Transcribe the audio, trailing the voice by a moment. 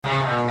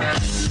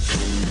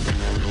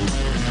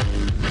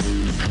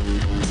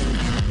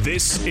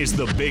This is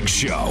The Big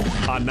Show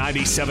on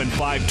 97.5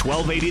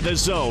 1280 The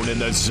Zone and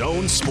The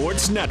Zone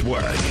Sports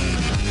Network.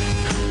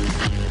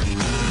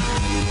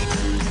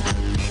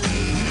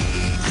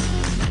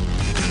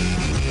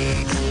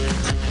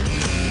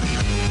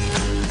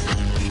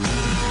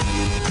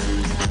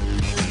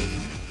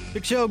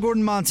 Big Show,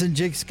 Gordon Monson,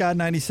 Jake Scott,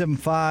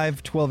 97.5,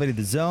 1280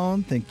 The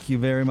Zone. Thank you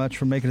very much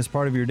for making us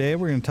part of your day.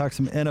 We're going to talk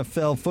some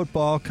NFL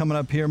football coming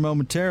up here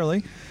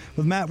momentarily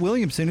with Matt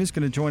Williamson, who's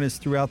going to join us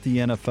throughout the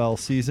NFL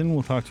season.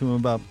 We'll talk to him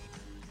about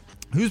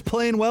who's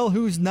playing well,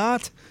 who's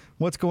not,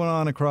 what's going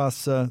on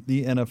across the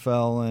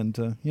NFL.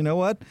 And you know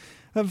what?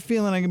 I have a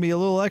feeling I can be a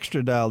little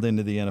extra dialed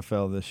into the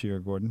NFL this year,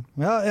 Gordon.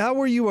 How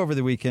were you over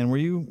the weekend? Were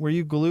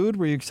you glued?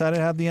 Were you excited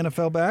to have the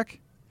NFL back?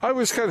 I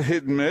was kind of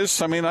hit and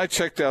miss. I mean, I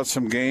checked out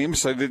some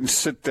games. I didn't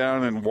sit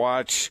down and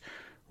watch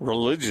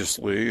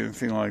religiously,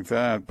 anything like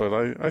that, but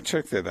I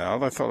checked it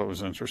out. I thought it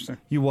was interesting.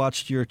 You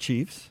watched your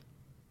Chiefs?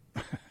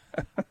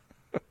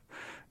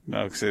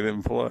 No, because they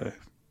didn't play.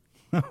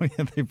 Oh,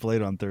 yeah, they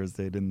played on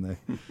Thursday, didn't they?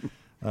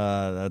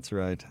 That's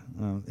right.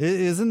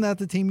 Isn't that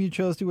the team you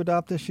chose to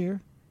adopt this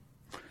year?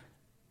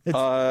 Did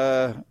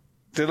I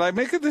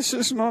make a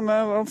decision on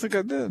that? I don't think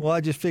I did. Well,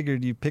 I just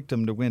figured you picked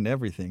them to win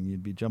everything.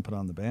 You'd be jumping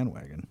on the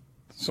bandwagon.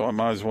 So I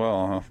might as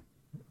well, huh?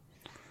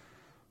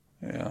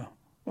 Yeah.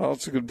 Well,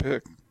 it's a good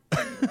pick.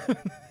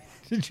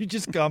 Did you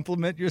just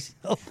compliment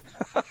yourself?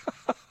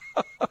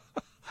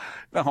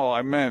 No,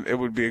 I meant it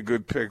would be a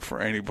good pick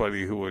for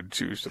anybody who would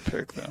choose to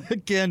pick them.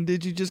 Again,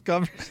 did you just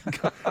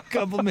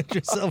compliment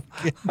yourself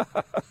again?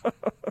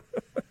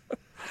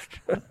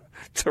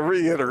 To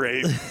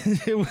reiterate.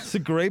 It was a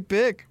great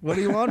pick. What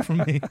do you want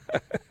from me?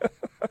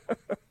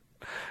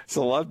 It's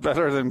a lot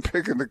better than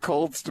picking the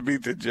Colts to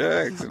beat the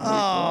Jags.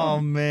 Oh,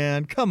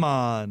 man. Come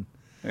on.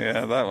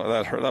 Yeah,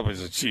 that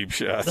was a cheap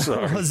shot.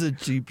 Sorry. That was a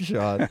cheap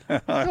shot.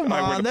 Come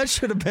on. That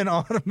should have been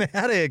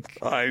automatic.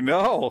 I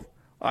know.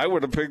 I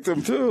would have picked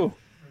them, too.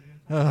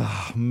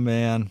 Oh,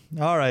 man.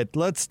 All right,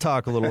 let's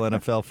talk a little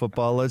NFL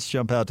football. Let's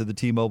jump out to the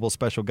T-Mobile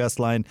special guest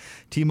line.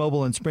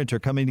 T-Mobile and Sprint are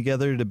coming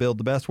together to build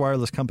the best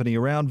wireless company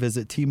around.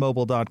 Visit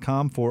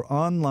T-Mobile.com for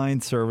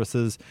online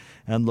services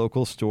and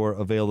local store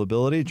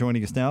availability.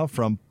 Joining us now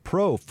from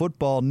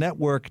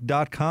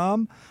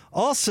ProFootballNetwork.com.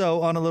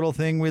 Also on a little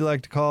thing we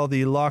like to call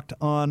the Locked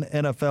On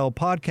NFL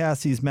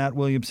podcast. He's Matt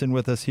Williamson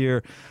with us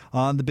here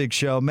on The Big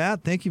Show.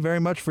 Matt, thank you very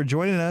much for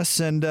joining us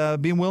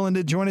and being willing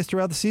to join us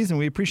throughout the season.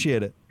 We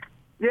appreciate it.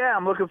 Yeah,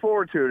 I'm looking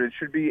forward to it. It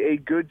should be a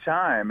good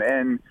time.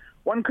 And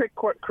one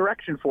quick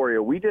correction for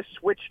you: we just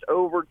switched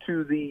over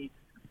to the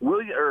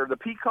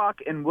Peacock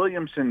and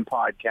Williamson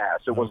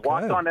podcast. It was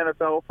Locked On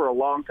NFL for a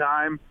long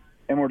time,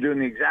 and we're doing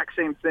the exact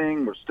same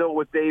thing. We're still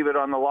with David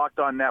on the Locked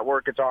On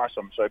Network. It's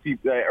awesome. So I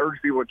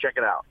urge people to check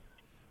it out.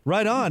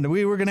 Right on.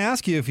 We were going to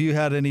ask you if you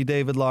had any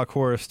David Locke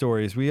horror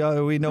stories. We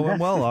know him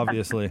well,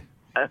 obviously.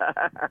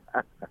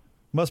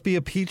 Must be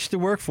a peach to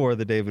work for,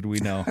 the David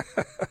we know.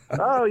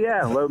 Oh,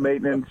 yeah, low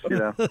maintenance,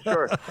 sure.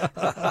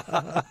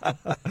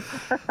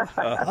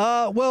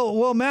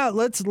 Well, Matt,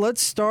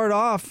 let's start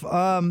off.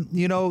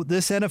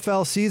 This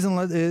NFL season,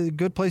 a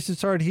good place to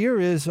start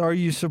here is, are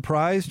you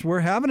surprised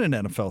we're having an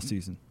NFL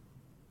season?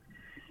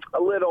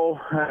 A little.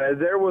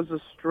 There was a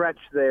stretch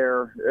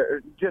there,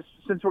 just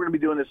since we're going to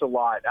be doing this a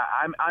lot.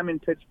 I'm in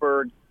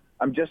Pittsburgh.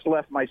 I'm just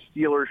left my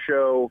Steelers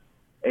show,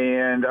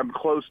 and I'm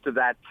close to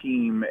that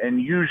team.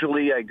 And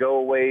usually I go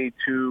away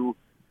to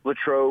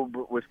Latrobe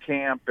with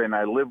camp, and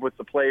I live with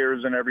the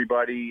players and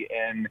everybody.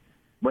 And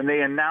when they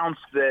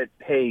announced that,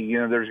 hey,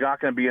 there's not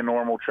going to be a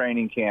normal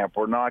training camp,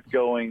 we're not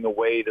going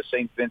away to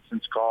St.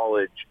 Vincent's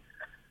College,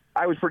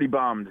 I was pretty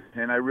bummed.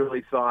 And I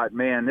really thought,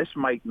 man, this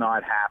might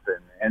not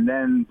happen. And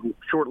then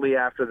shortly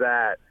after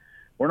that,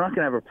 we're not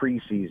going to have a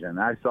preseason.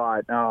 I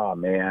thought, oh,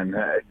 man,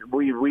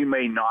 we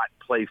may not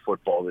play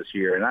football this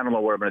year, and I don't know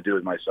what I'm going to do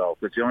with myself.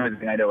 It's the only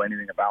thing I know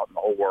anything about in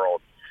the whole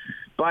world.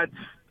 But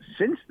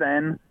since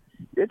then,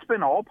 it's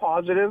been all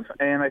positive,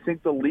 and I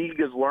think the league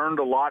has learned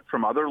a lot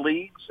from other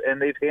leagues, and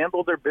they've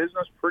handled their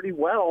business pretty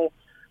well.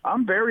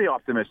 I'm very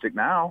optimistic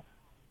now.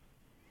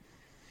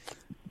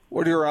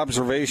 What are your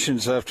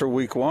observations after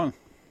week one?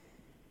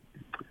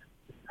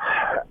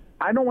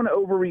 I don't want to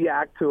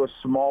overreact to a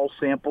small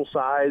sample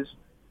size,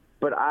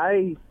 but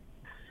I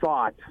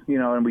thought,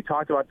 and we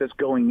talked about this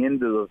going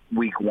into the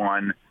week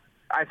one,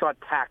 I thought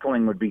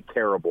tackling would be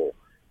terrible.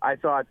 I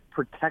thought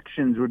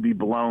protections would be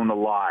blown a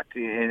lot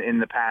in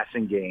the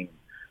passing game.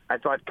 I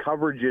thought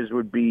coverages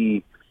would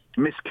be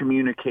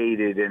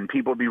miscommunicated and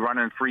people would be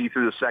running free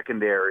through the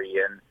secondary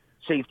and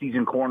safeties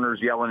and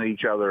corners yelling at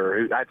each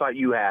other. I thought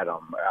you had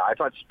them. I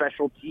thought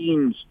special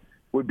teams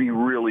would be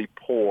really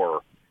poor.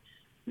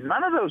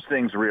 None of those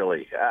things,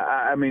 really.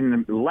 I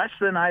mean, less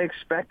than I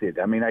expected.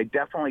 I mean, I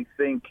definitely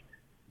think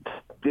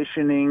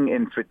conditioning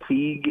and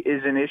fatigue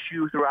is an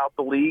issue throughout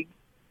the league.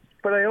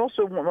 But I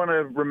also want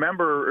to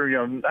remember,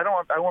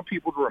 I want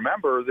people to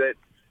remember that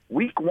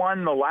week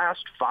one, the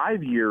last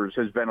 5 years,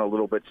 has been a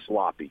little bit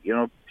sloppy.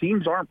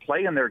 Teams aren't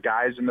playing their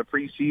guys in the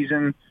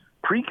preseason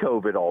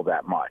pre-COVID all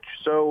that much.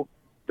 So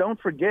don't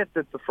forget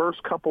that the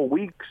first couple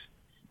weeks,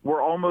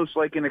 were almost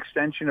like an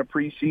extension of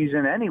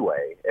preseason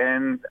anyway.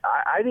 And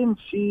I didn't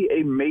see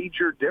a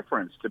major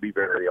difference, to be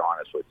very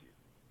honest with you.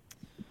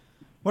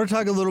 I want to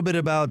talk a little bit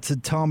about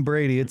Tom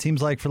Brady. It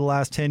seems like for the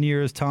last 10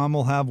 years, Tom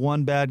will have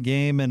one bad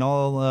game, and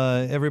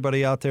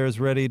everybody out there is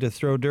ready to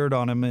throw dirt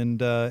on him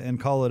and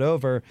call it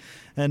over.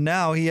 And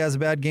now he has a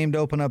bad game to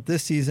open up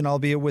this season,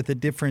 albeit with a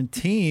different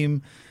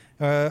team.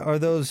 Are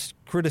those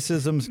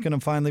criticisms going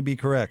to finally be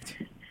correct?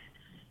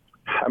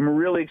 I'm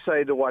really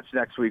excited to watch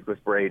next week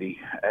with Brady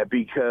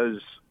because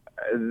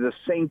the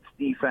Saints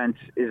defense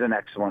is an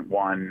excellent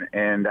one,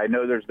 and I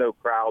know there's no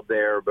crowd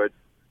there, but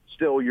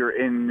still you're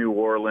in New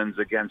Orleans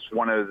against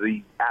one of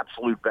the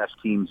absolute best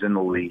teams in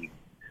the league.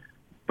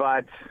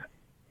 But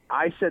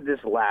I said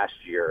this last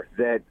year,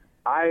 that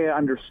I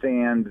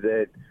understand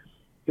that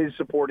his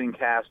supporting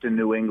cast in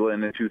New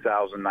England in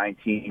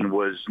 2019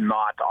 was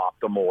not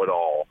optimal at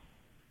all.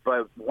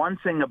 But one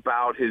thing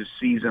about his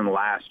season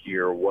last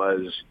year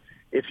was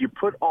if you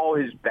put all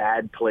his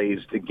bad plays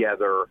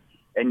together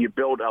and you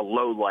build a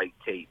low-light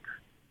tape,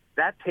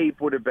 that tape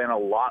would have been a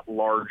lot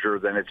larger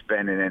than it's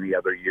been in any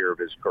other year of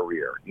his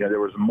career. You know, there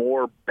was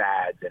more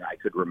bad than I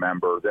could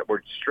remember that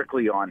were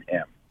strictly on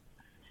him.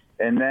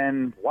 And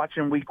then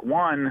watching week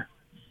one,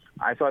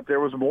 I thought there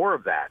was more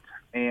of that.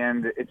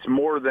 And it's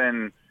more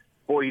than,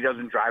 boy, he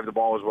doesn't drive the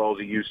ball as well as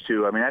he used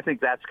to. I mean, I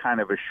think that's kind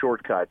of a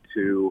shortcut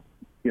to,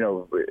 you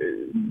know,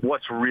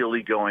 what's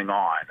really going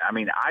on. I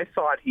mean, I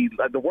thought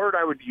the word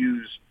I would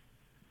use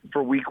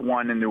for week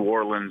one in New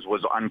Orleans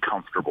was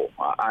uncomfortable.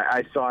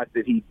 I thought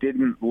that he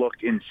didn't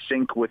look in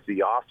sync with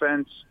the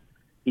offense.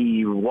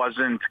 He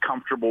wasn't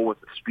comfortable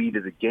with the speed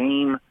of the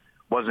game,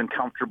 wasn't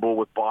comfortable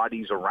with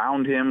bodies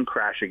around him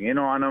crashing in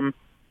on him.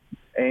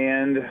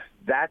 And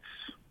that's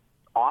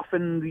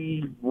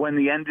often when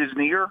the end is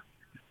near,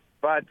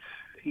 but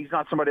he's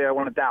not somebody I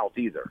want to doubt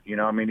either. You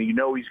know, I mean, you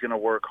know he's going to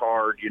work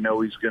hard. You know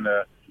he's going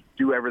to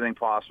do everything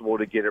possible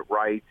to get it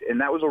right.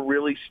 And that was a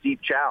really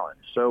steep challenge.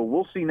 So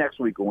we'll see next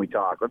week when we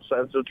talk. Let's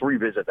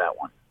revisit that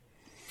one.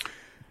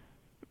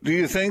 Do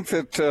you think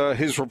that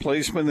his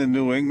replacement in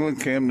New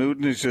England, Cam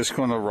Newton, is just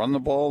going to run the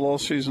ball all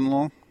season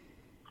long?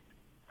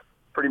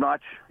 Pretty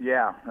much,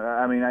 yeah.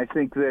 I mean, I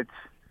think that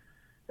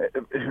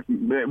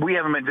we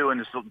haven't been doing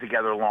this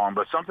together long,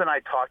 but something I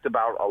talked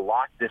about a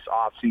lot this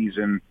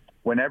offseason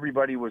when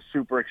everybody was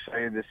super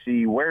excited to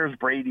see where's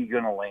Brady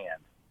going to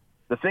land.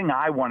 The thing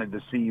I wanted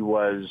to see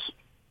was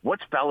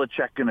what's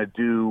Belichick going to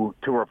do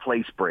to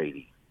replace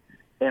Brady?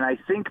 And I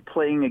think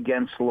playing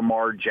against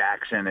Lamar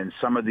Jackson and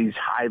some of these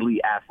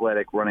highly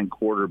athletic running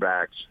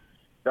quarterbacks,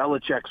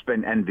 Belichick's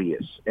been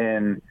envious.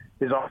 And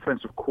his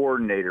offensive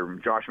coordinator,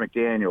 Josh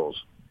McDaniels,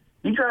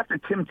 he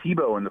drafted Tim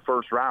Tebow in the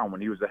first round when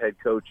he was the head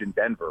coach in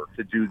Denver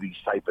to do these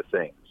type of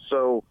things.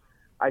 So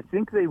I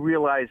think they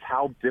realize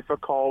how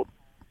difficult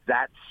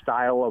that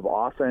style of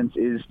offense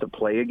is to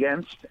play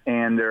against,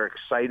 and they're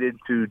excited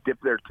to dip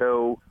their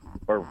toe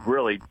or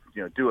really,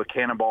 you know, do a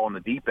cannonball in the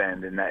deep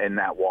end in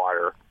that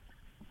water.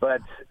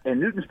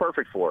 And Newton's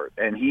perfect for it,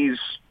 and he's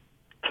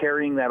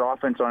carrying that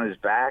offense on his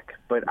back.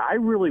 But I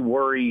really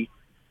worry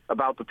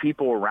about the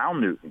people around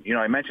Newton. You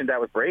know, I mentioned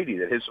that with Brady,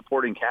 that his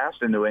supporting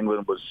cast in New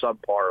England was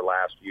subpar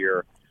last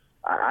year.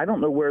 I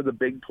don't know where the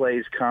big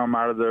plays come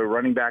out of the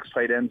running backs,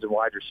 tight ends, and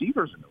wide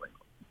receivers in New England.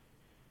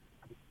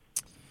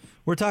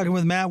 We're talking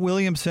with Matt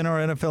Williamson, our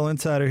NFL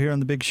insider here on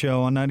The Big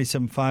Show on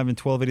 97.5 and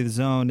 1280 The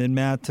Zone. And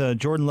Matt,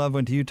 Jordan Love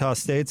went to Utah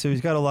State, so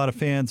he's got a lot of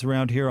fans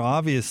around here,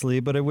 obviously.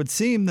 But it would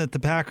seem that the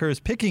Packers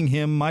picking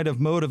him might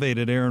have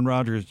motivated Aaron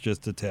Rodgers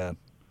just a tad.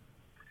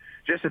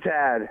 Just a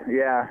tad,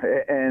 yeah.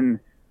 And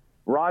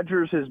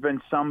Rodgers has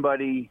been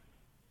somebody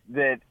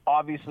that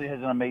obviously has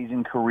an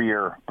amazing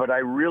career. But I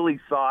really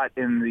thought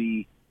in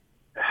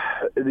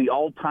the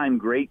all-time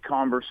great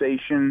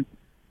conversation,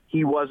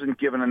 he wasn't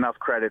given enough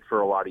credit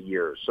for a lot of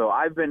years. So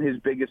I've been his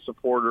biggest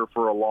supporter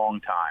for a long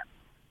time.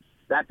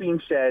 That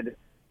being said,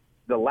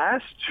 the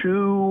last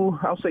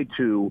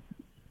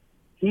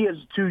he has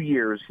 2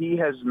 years, he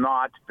has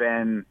not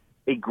been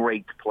a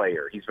great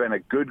player. He's been a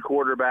good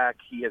quarterback.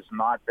 He has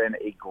not been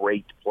a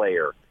great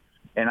player.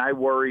 And I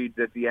worried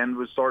that the end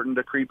was starting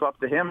to creep up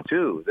to him,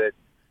 too, that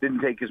didn't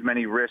take as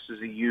many risks as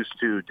he used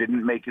to,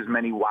 didn't make as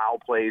many wow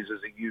plays as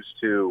he used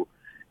to,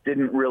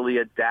 didn't really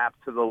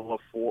adapt to the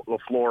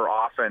LaFleur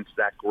offense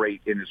that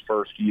great in his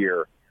first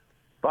year.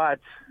 But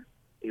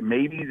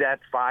maybe that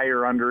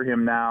fire under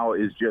him now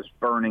is just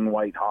burning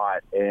white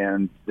hot,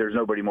 and there's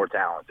nobody more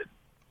talented.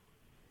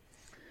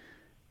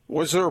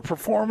 Was there a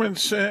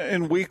performance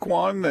in week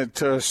one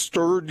that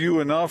stirred you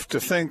enough to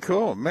think,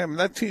 oh, man,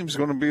 that team's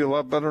going to be a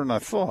lot better than I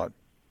thought?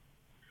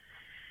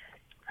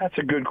 That's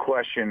a good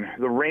question.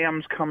 The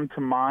Rams come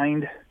to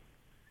mind.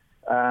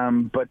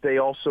 But they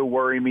also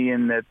worry me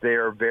in that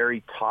they're a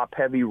very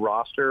top-heavy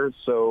roster.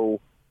 So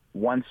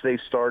once they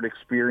start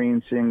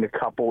experiencing a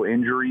couple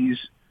injuries,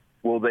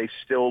 will they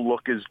still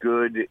look as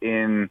good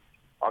in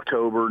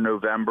October,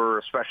 November,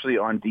 especially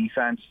on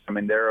defense? I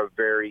mean, they're a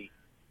very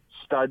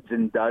studs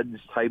and duds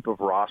type of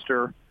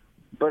roster.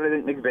 But I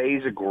think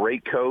McVay's a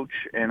great coach,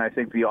 and I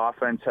think the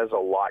offense has a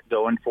lot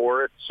going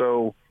for it.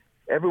 So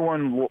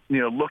everyone,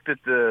 looked at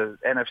the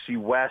NFC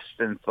West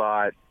and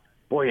thought,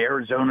 boy,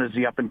 Arizona's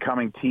the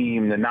up-and-coming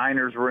team. The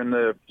Niners were in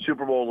the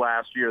Super Bowl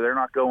last year. They're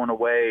not going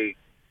away.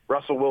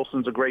 Russell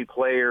Wilson's a great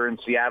player, and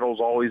Seattle's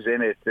always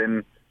in it.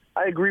 And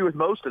I agree with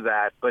most of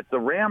that, but the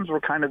Rams were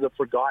kind of the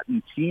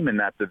forgotten team in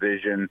that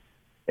division,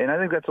 and I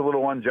think that's a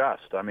little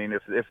unjust. I mean,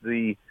 if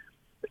the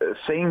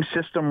same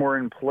system were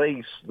in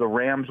place, the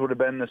Rams would have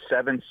been the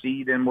 7th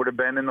seed and would have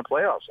been in the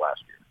playoffs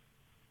last year.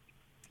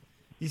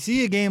 You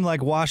see a game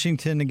like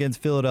Washington against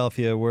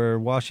Philadelphia where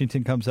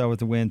Washington comes out with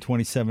the win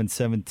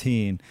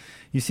 27-17.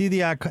 You see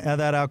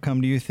that outcome,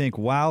 do you think,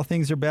 wow,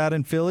 things are bad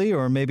in Philly,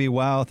 or maybe,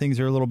 wow, things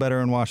are a little better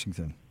in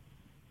Washington?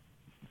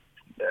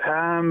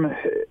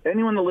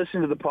 Anyone that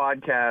listened to the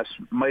podcast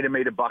might have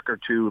made a buck or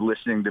two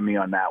listening to me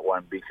on that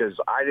one, because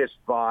I just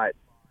thought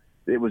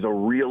it was a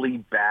really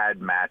bad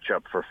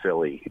matchup for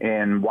Philly.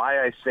 And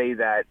why I say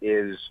that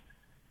is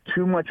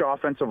too much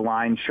offensive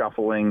line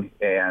shuffling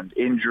and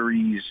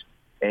injuries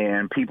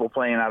and people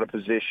playing out of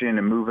position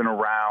and moving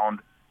around.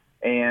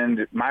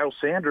 And Miles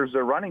Sanders,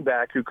 their running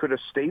back, who could have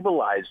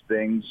stabilized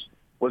things,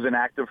 was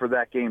inactive for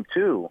that game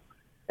too.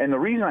 And the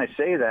reason I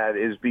say that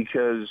is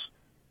because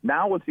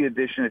now with the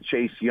addition of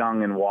Chase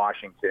Young in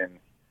Washington,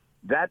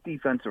 that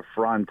defensive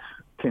front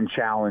can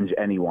challenge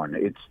anyone.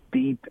 It's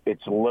deep.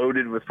 It's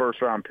loaded with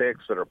first-round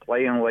picks that are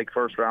playing like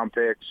first-round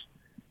picks.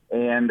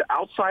 And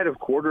outside of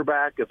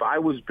quarterback, if I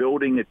was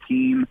building a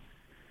team,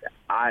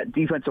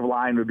 defensive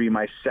line would be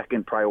my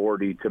second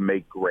priority to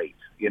make great,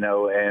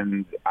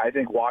 and I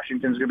think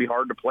Washington's going to be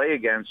hard to play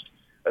against,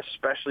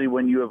 especially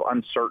when you have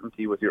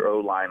uncertainty with your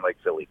O-line like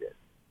Philly did.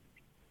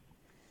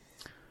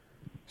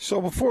 So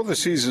before the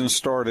season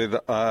started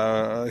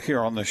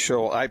here on the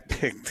show, I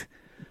picked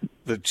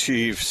the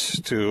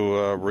Chiefs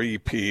to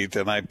repeat,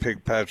 and I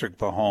picked Patrick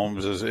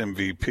Mahomes as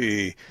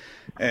MVP.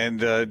 And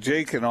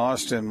Jake and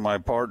Austin, my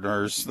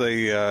partners,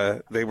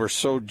 they were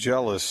so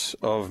jealous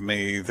of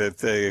me that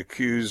they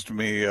accused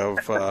me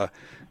of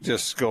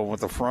just going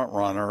with the front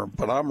runner.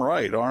 But I'm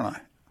right, aren't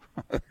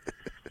I?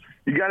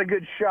 You got a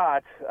good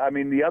shot. I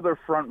mean, the other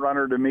front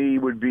runner to me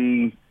would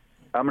be,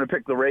 I'm going to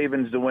pick the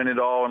Ravens to win it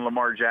all and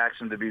Lamar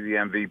Jackson to be the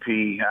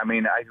MVP. I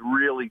mean, I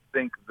really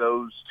think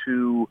those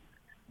two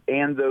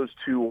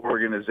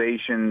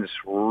organizations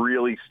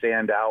really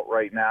stand out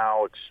right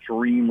now.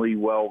 Extremely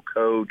well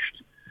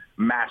coached,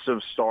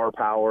 massive star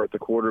power at the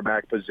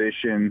quarterback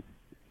position.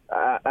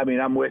 I mean,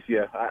 I'm with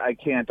you. I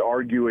can't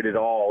argue it at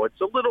all.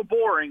 It's a little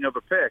boring of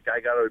a pick,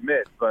 I got to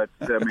admit, but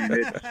I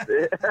mean,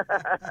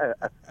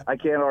 I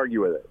can't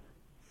argue with it.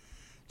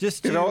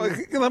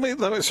 Let me.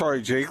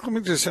 Sorry, Jake. Let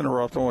me just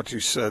interrupt on what you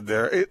said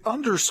there. It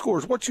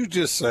underscores what you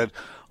just said.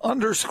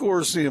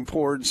 Underscores the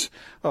importance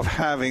of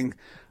having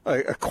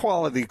a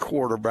quality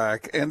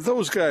quarterback, and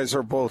those guys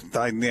are both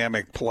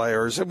dynamic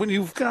players. And when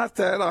you've got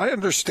that, I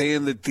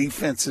understand that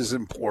defense is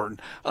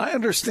important. I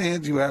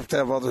understand you have to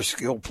have other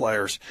skilled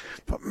players,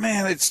 but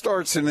man, it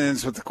starts and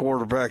ends with the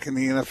quarterback in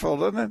the NFL,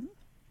 doesn't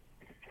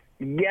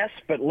it? Yes,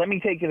 but let me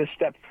take it a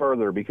step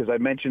further, because I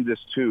mentioned this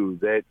too,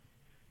 that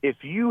if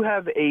you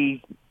have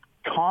a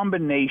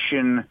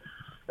combination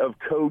of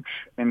coach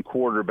and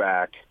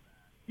quarterback,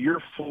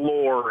 your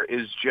floor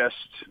is just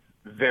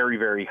very,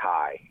 very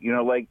high.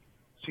 Like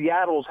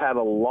Seattle's had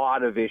a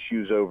lot of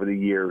issues over the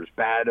years,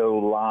 bad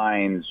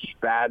O-lines,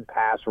 bad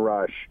pass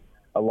rush,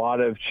 a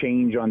lot of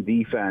change on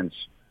defense.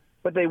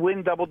 But they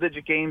win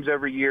double-digit games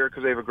every year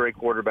because they have a great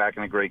quarterback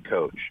and a great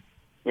coach.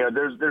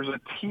 There's a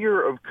tier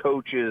of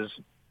coaches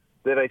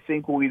that I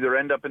think will either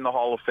end up in the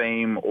Hall of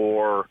Fame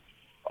or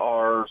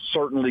are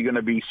certainly going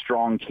to be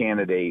strong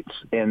candidates,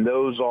 and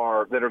those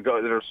that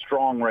are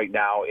strong right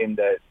now in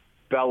that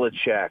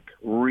Belichick,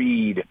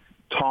 Reed,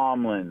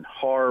 Tomlin,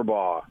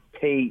 Harbaugh,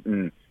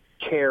 Peyton,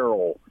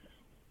 Carroll.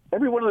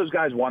 Every one of those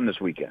guys won this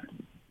weekend.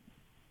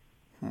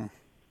 They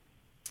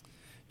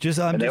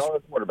all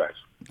have quarterbacks.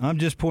 I'm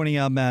just pointing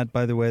out, Matt,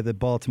 by the way, that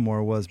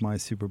Baltimore was my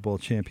Super Bowl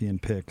champion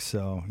pick.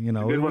 So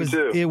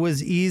it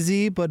was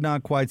easy, but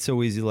not quite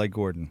so easy like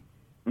Gordon.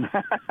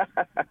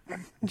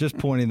 Just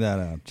pointing that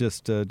out,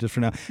 just for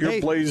now.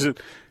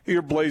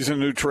 You're blazing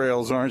new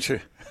trails, aren't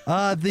you?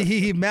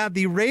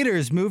 The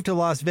Raiders moved to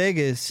Las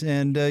Vegas,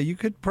 and you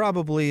could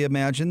probably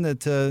imagine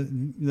that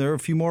there are a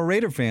few more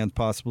Raider fans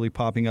possibly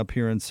popping up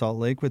here in Salt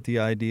Lake with the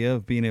idea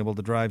of being able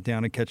to drive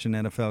down and catch an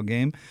NFL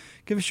game.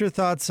 Give us your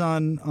thoughts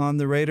on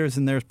the Raiders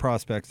and their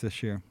prospects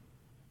this year.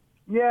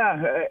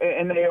 Yeah,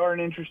 and they are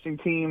an interesting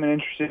team, an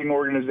interesting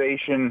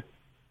organization.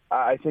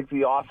 I think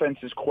the offense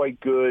is quite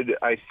good.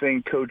 I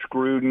think Coach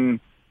Gruden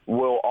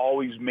will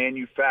always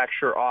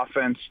manufacture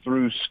offense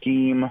through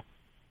scheme.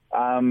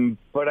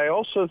 But I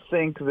also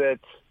think that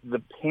the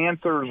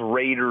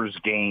Panthers-Raiders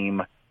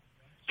game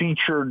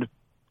featured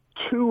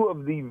two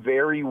of the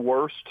very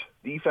worst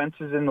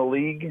defenses in the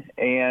league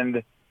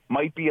and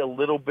might be a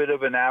little bit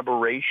of an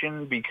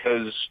aberration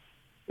because,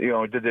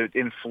 did it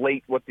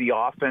inflate what the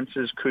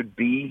offenses could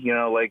be?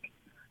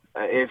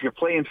 If you're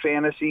playing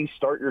fantasy,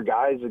 start your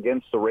guys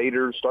against the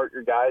Raiders, start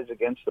your guys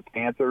against the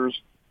Panthers.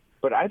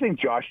 But I think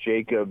Josh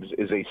Jacobs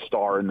is a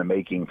star in the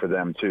making for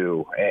them,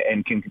 too,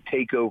 and can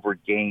take over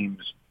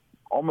games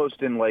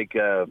almost in like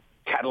a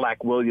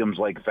Cadillac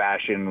Williams-like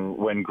fashion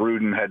when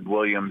Gruden had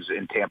Williams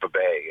in Tampa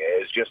Bay.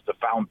 It's just the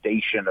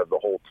foundation of the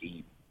whole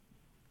team.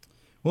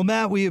 Well,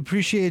 Matt, we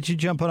appreciate you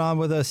jumping on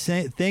with us.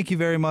 Thank you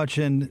very much,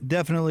 and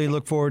definitely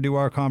look forward to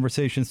our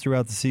conversations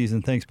throughout the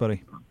season. Thanks,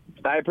 buddy.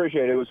 I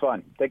appreciate it. It was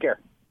fun. Take care.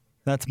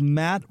 That's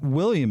Matt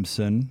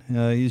Williamson.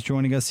 He's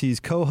joining us. He's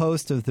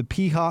co-host of the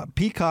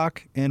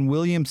Peacock and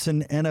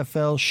Williamson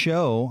NFL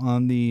show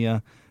on the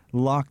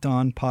Locked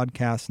On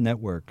Podcast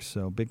Network.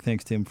 So big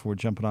thanks to him for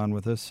jumping on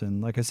with us.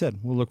 And like I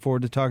said, we'll look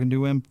forward to talking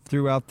to him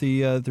throughout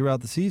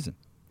the season.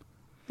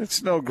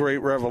 It's no great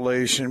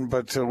revelation,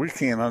 but we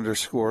can't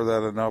underscore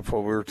that enough.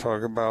 What we were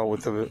talking about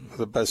with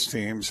the best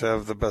teams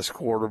have the best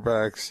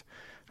quarterbacks.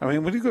 I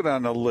mean, when you go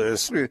down the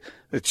list,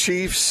 the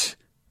Chiefs,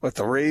 but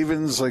the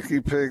Ravens, like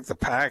you picked, the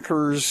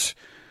Packers,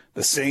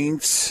 the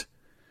Saints,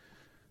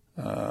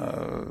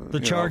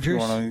 the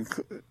Chargers.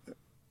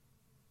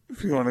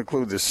 If you want to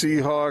include the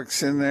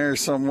Seahawks in there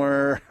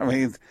somewhere, I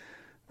mean,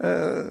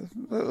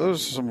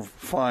 those are some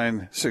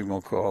fine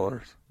signal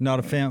callers. Not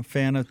a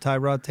fan of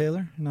Tyrod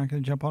Taylor? You're not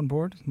going to jump on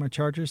board? My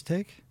Chargers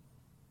take?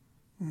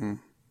 Probably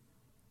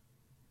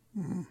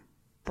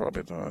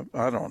not.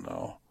 I don't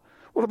know.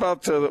 What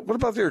about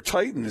their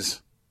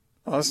Titans,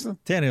 Austin?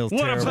 Tannehill's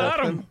what terrible.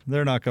 about them?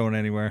 They're not going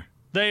anywhere.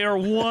 They are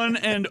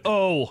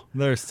 1-0.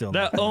 They're still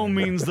That O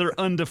means they're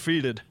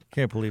undefeated.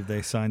 Can't believe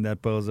they signed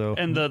that bozo.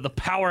 And the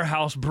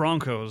powerhouse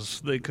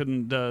Broncos, they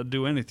couldn't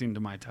do anything to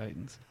my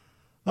Titans.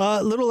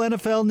 Little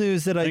NFL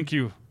news that Thank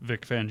you,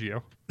 Vic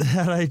Fangio.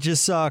 that I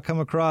just saw come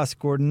across,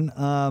 Gordon.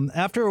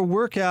 After a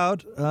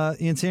workout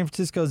in San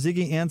Francisco,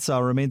 Ziggy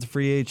Ansah remains a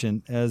free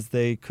agent as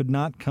they could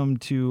not come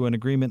to an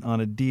agreement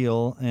on a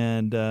deal,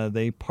 and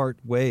they part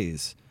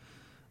ways.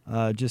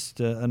 Just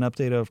an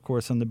update, of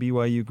course, on the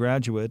BYU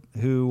graduate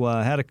who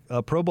had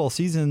a Pro Bowl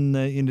season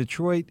in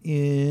Detroit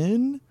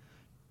in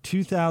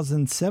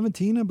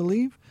 2017, I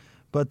believe.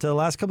 But the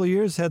last couple of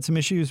years had some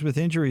issues with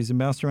injuries and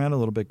bounced around a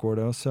little bit,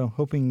 Gordo. So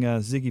hoping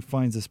Ziggy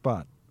finds a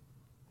spot.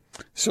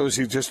 So is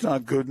he just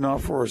not good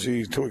enough, or is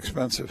he too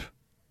expensive?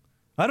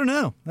 I don't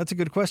know. That's a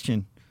good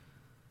question.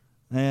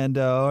 And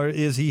or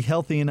is he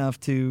healthy enough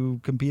to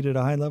compete at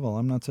a high level?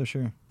 I'm not so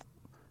sure.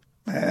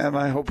 Man,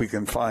 I hope he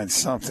can find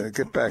something to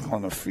get back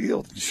on the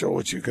field and show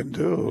what you can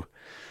do.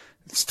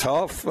 It's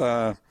tough.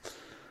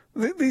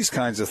 These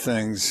kinds of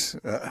things,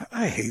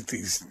 I hate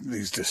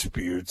these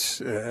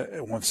disputes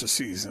once the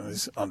season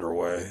is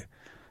underway.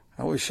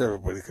 I wish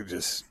everybody could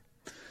just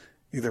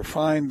either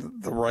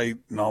find the right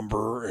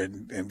number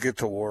and get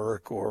to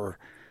work, or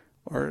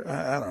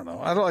I don't know.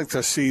 I'd like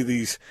to see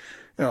these,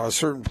 a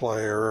certain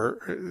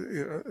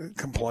player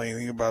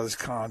complaining about his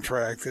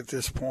contract at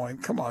this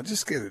point. Come on,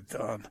 just get it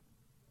done.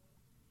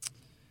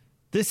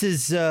 This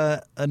is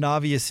an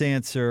obvious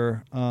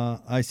answer,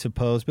 I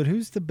suppose, but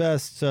who's the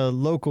best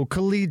local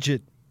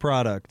collegiate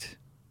product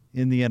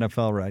in the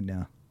NFL right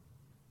now?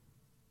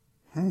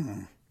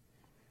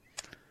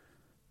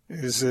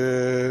 Is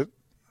it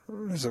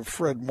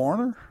Fred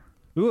Warner?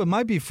 Ooh, it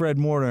might be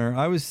Fred Warner.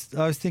 I was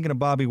thinking of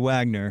Bobby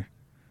Wagner.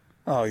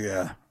 Oh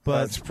yeah, but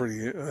that's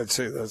pretty. I'd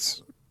say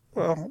is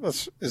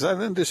that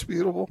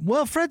indisputable?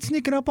 Well, Fred's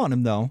sneaking up on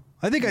him though.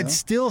 I think I'd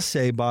still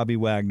say Bobby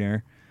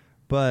Wagner,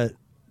 but.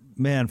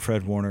 Man,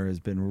 Fred Warner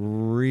has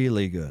been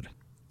really good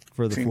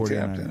for the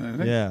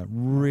 49ers. Yeah,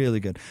 really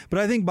good. But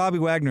I think Bobby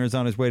Wagner is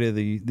on his way to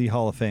the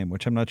Hall of Fame,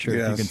 which I'm not sure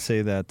if you can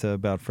say that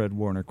about Fred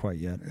Warner quite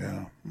yet.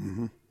 Yeah,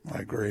 I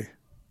agree.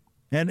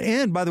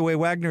 And by the way,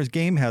 Wagner's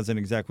game hasn't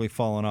exactly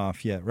fallen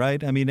off yet,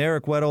 right? I mean,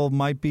 Eric Weddle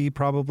might be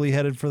probably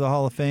headed for the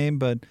Hall of Fame,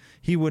 but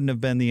he wouldn't have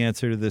been the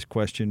answer to this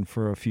question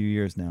for a few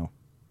years now.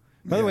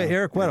 By the way,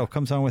 Eric Weddle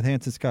comes on with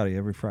Hans and Scotty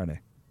every Friday.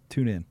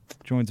 Tune in.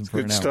 Joins him for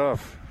an hour. Good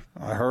stuff.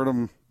 I heard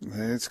him.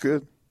 It's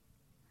good.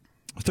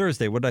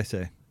 Thursday, what did I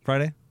say?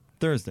 Friday?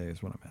 Thursday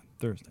is what I meant.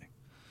 Thursday.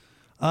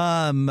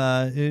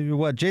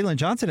 Jalen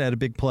Johnson had a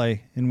big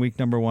play in week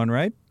number 1,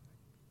 right?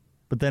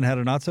 But then had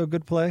a not so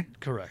good play?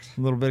 Correct.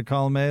 A little bit of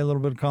column A, a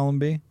little bit of column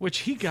B. Which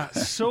he got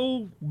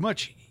so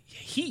much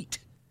heat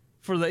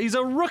for that. He's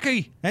a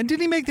rookie. And did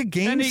he make the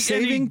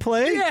game-saving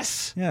play?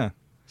 Yes. Yeah.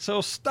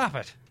 So stop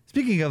it.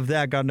 Speaking of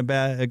that, got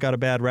a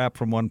bad rap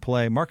from one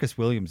play. Marcus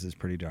Williams is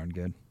pretty darn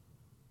good.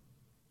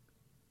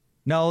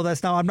 No,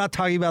 that's not. I'm not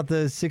talking about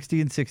the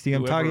 60 and 60.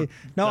 I'm talking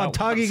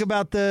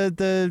about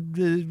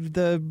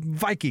the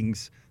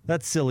Vikings.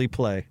 That silly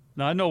play.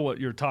 Now I know what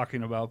you're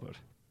talking about, but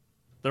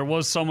there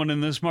was someone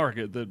in this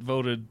market that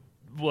voted.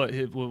 What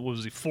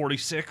was he?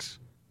 46.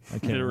 I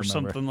can't remember.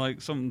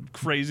 Something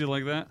crazy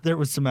like that. There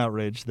was some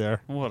outrage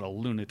there. What a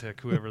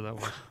lunatic, whoever that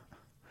was.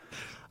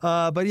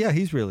 But yeah,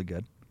 he's really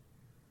good.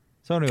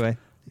 So anyway,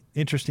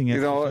 Interesting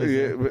You know,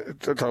 exercise.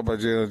 to talk about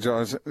Jalen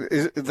Johnson,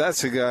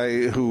 that's a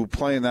guy who,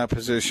 playing that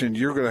position,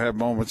 you're going to have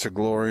moments of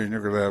glory and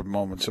you're going to have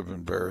moments of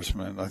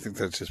embarrassment. I think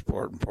that's just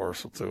part and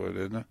parcel to it,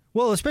 isn't it?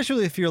 Well,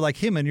 especially if you're like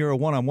him and you're a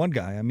one-on-one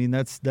guy. I mean,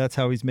 that's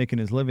how he's making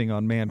his living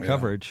on man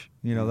coverage.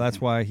 You know, that's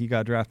why he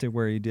got drafted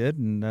where he did,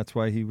 and that's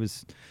why he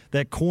was –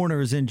 that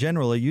corners in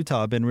general at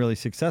Utah have been really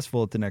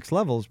successful at the next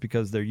levels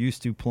because they're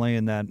used to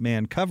playing that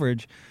man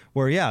coverage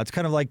where, it's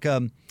kind of like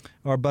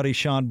our buddy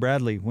Sean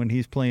Bradley when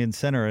he's playing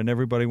center and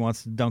everybody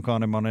wants to dunk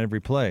on him on every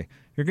play.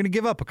 You're going to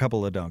give up a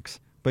couple of dunks.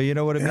 But you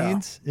know what it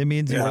means? It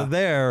means you're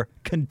there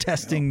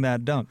contesting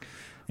that dunk.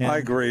 And I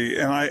agree,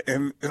 and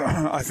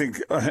I think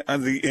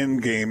the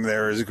end game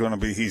there is going to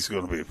be he's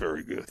going to be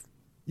very good.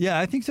 Yeah,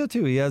 I think so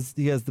too. He has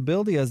the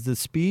build, he has the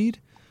speed.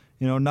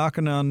 You know,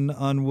 knocking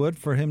on wood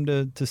for him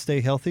to stay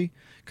healthy.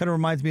 Kind of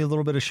reminds me a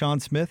little bit of Sean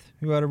Smith,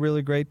 who had a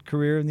really great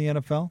career in the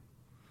NFL.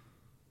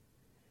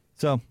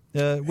 So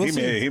we'll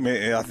see.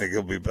 I think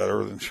he'll be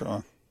better than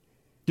Sean.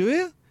 Do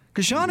you?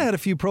 Because Sean had a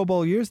few Pro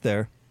Bowl years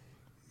there.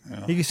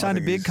 Yeah, he signed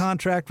a big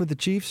contract with the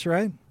Chiefs,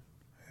 right?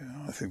 Yeah,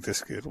 I think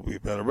this kid will be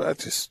better,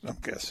 but I'm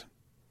guessing.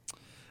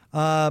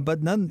 But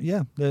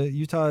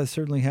Utah has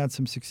certainly had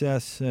some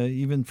success,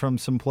 even from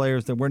some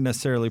players that weren't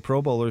necessarily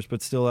Pro Bowlers,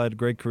 but still had a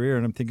great career.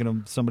 And I'm thinking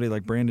of somebody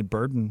like Brandon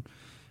Burton.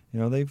 You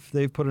know,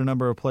 they've put a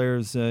number of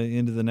players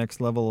into the next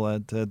level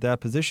at that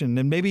position,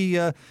 and maybe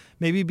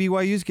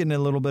BYU's getting a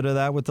little bit of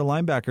that with the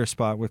linebacker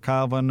spot with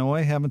Kyle Van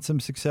Noy having some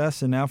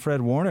success, and now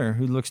Fred Warner,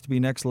 who looks to be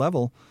next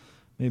level.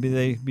 Maybe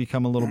they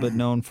become a little bit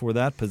known for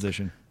that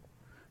position.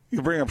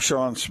 You bring up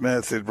Sean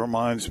Smith. It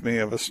reminds me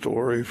of a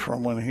story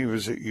from when he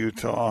was at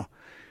Utah.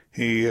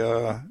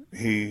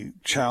 He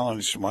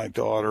challenged my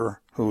daughter,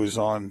 who was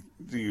on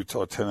the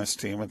Utah tennis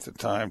team at the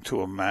time,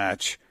 to a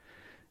match.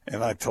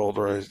 And I told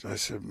her, I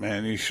said,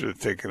 man, you should have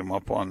taken him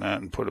up on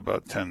that and put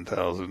about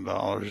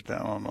 $10,000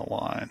 down on the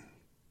line.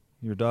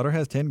 Your daughter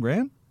has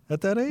 $10,000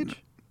 at that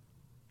age?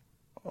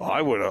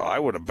 I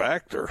would have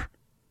backed her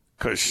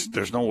because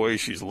there's no way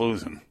she's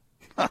losing.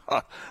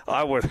 I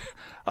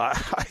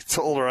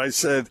told her, I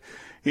said,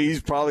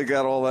 he's probably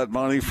got all that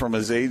money from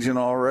his agent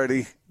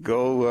already.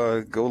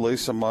 Go lay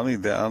some money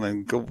down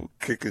and go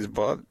kick his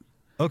butt.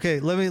 Okay,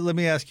 let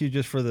me ask you,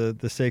 just for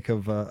the sake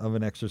of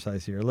an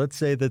exercise here. Let's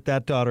say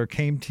that daughter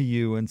came to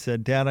you and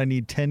said, "Dad, I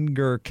need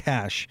 $10,000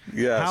 cash."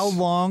 Yes. How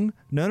long?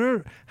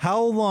 No.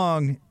 How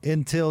long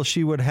until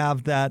she would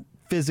have that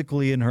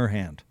physically in her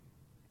hand?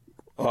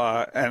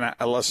 And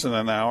less than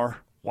an hour.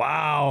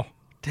 Wow.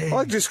 Dang.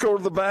 I'd just go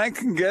to the bank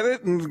and get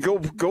it and go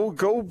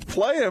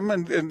play him.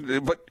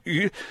 But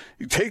you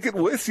take it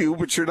with you,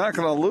 but you're not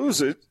going to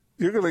lose it.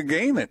 You're going to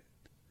gain it.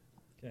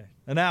 Okay.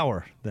 An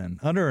hour then,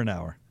 under an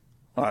hour.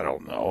 I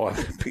don't know.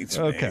 It beats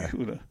me.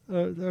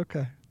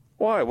 Okay.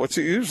 Why? What's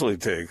it usually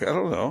take? I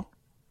don't know.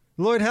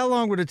 Lloyd, how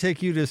long would it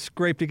take you to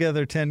scrape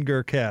together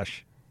 $10,000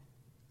 cash?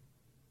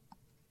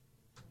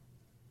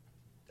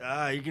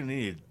 You're gonna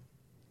need to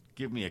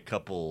give me a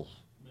couple.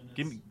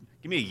 Give me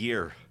a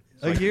year.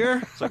 A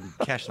year? So I can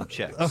cash some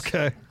checks.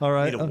 Okay. All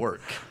right. Need to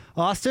work.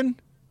 Austin?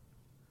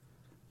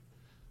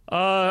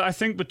 I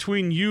think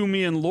between you,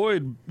 me, and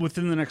Lloyd,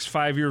 within the next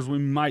 5 years, we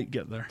might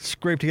get there.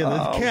 Scrape together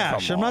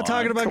cash. I'm not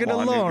talking about getting a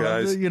loan.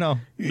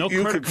 No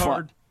credit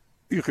card.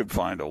 You could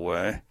find a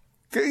way.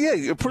 Yeah,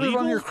 you put it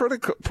on your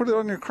credit. Put it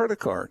on your credit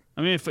card.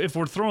 I mean, if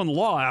we're throwing the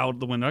law out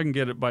the window, I can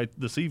get it by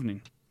this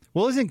evening.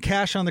 Well, isn't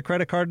cash on the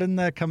credit card? Doesn't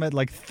that come at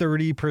like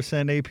 30%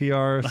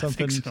 APR or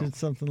something? I think so.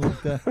 Something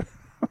like that.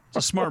 It's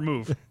a smart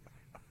move.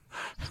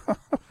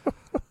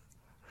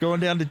 Going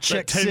down to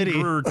Czech City.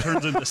 10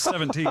 turns into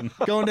 17.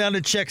 Going down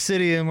to Czech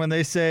City, and when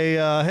they say,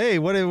 "Hey,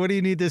 what do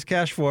you need this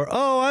cash for?"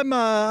 "Oh,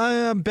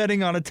 I'm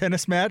betting on a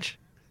tennis match."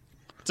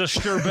 It's a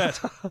sure bet.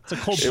 It's a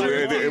cold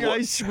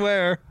I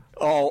swear.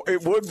 Oh,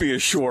 it would be a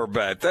sure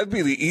bet. That'd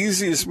be the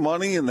easiest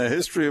money in the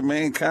history of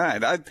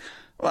mankind. I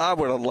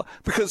would have,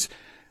 because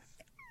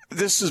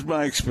this is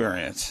my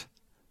experience.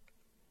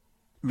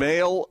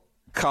 Male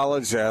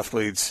college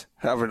athletes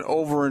have an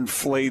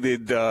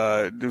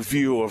overinflated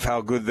view of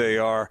how good they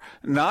are,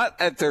 not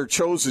at their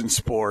chosen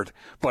sport,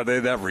 but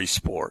at every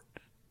sport.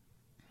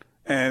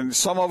 And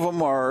some of them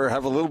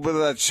have a little bit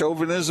of that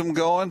chauvinism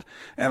going.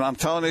 And I'm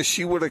telling you,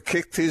 she would have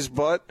kicked his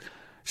butt.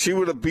 She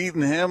would have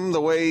beaten him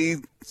the way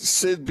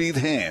Sid beat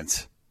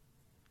Hans.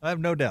 I have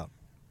no doubt.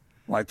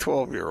 My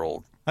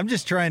 12-year-old. I'm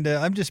just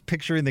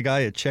picturing the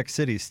guy at Czech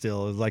City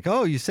still. It's like,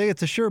 "Oh, you say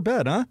it's a sure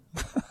bet, huh?"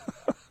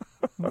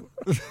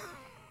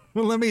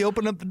 Well, let me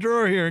open up the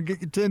drawer here and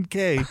get you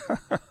 $10,000.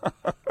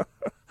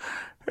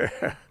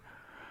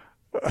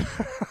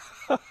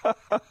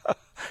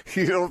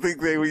 You don't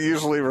think they would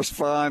usually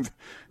respond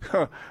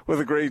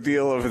with a great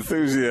deal of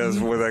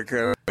enthusiasm with that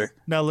kind of thing?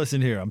 Now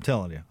listen here, I'm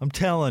telling you.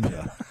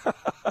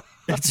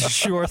 It's a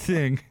sure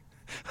thing.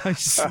 I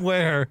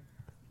swear.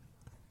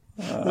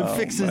 The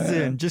fix is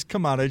in. Just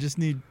come on. I just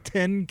need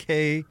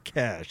 $10,000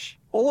 cash.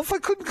 Well, if I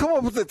couldn't come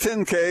up with the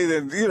 $10,000,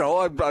 then,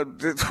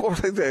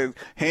 I'd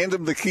hand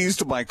him the keys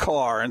to my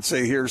car and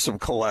say, "Here's some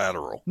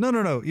collateral."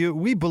 No.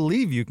 We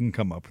believe you can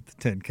come up with the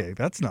 $10,000.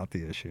 That's not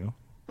the issue.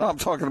 I'm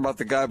talking about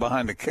the guy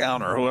behind the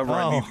counter, whoever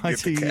I need to get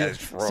the cash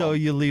from. So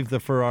you leave the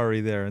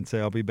Ferrari there and say,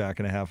 I'll be back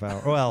in a half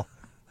hour. Well,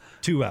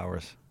 2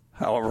 hours.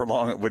 However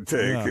long it would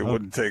take. Yeah, it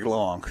wouldn't take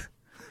long.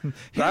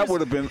 That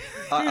would have been.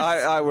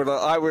 I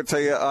would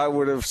tell you. I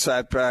would have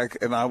sat back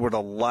and I would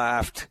have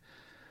laughed.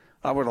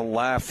 I would have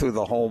laughed through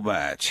the whole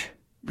match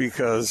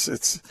because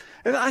it's.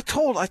 And I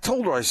told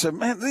her. I said,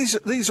 "Man,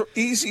 these are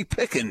easy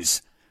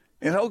pickings.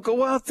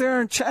 Go out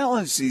there and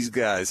challenge these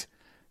guys.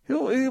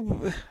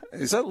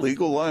 Is that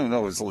legal? I don't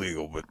know if it's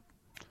legal, but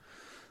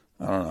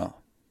I don't know."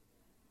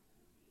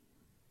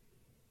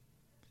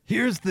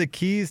 Here's the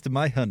keys to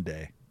my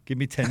Hyundai. Give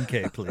me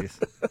 $10K, please.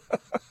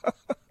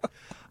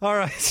 All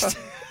right.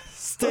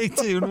 Stay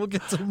tuned. We'll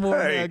get some more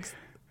next.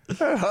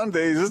 That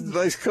Hyundai is a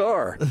nice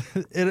car.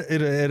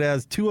 It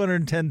has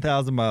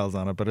 210,000 miles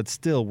on it, but it's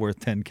still worth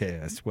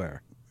 $10K, I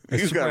swear.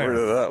 You got rid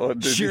of that one,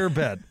 didn't Sure you?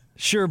 bet.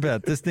 Sure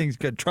bet. This thing's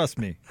good. Trust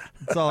me.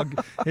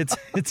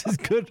 It's as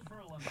good.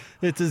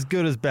 It's as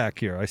good as back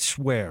here. I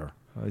swear.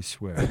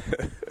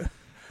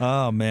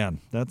 Oh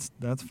man, that's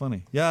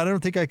funny. Yeah, I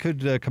don't think I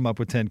could come up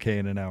with 10K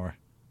in an hour.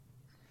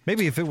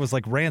 Maybe if it was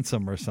like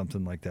ransom or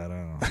something like that. I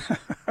don't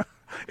know.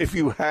 If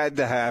you had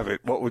to have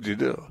it, what would you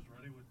do?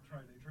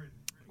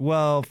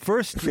 Well,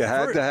 first, if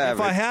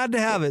I had to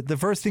have it, the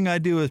first thing I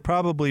do is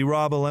probably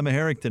rob Alema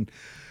Harrington.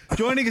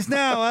 Joining us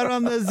now out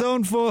on the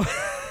zone for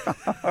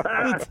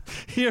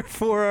here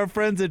for our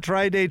friends at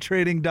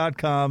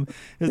TryDayTrading.com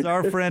is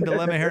our friend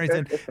Alema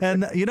Harrington.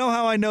 And you know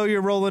how I know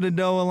you're rolling in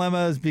dough,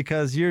 Alema, is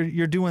because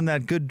you're doing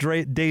that good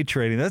day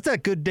trading. That's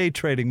that good day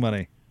trading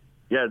money.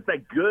 Yeah, it's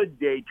that good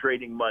day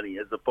trading money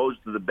as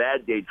opposed to the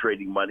bad day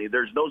trading money.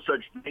 There's no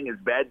such thing as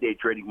bad day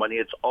trading money.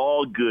 It's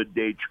all good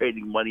day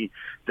trading money.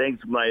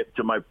 Thanks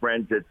to my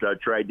friends at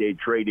Try Day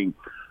Trading.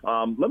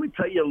 Let me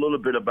tell you a little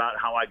bit about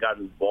how I got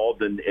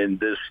involved in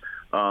this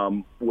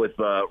with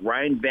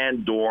Ryan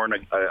Van Dorn,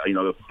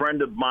 a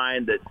friend of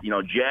mine that,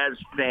 jazz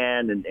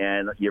fan,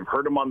 and you've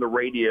heard him on the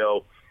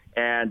radio.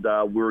 And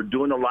we were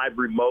doing a live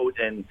remote,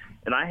 and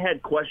I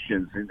had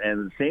questions, and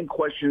the same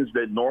questions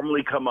that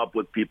normally come up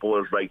with people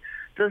is like,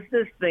 does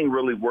this thing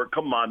really work?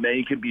 Come on, man,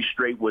 you can be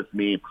straight with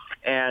me.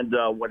 And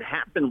what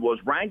happened was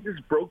Ryan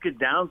just broke it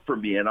down for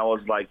me, and I was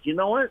like, you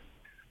know what?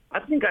 I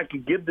think I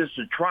could give this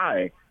a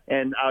try.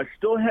 And I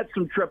still had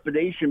some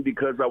trepidation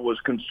because I was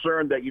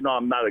concerned that,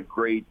 I'm not a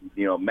great,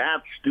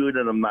 math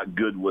student. I'm not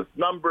good with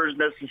numbers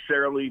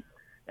necessarily.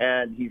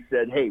 And he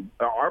said, hey,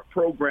 our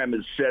program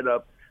is set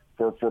up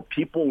for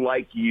people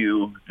like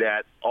you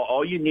that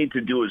all you need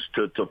to do is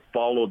to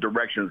follow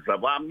directions.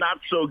 Well, I'm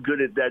not so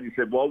good at that. He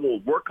said, well,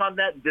 we'll work on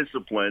that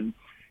discipline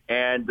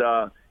and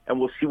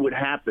we'll see what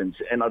happens.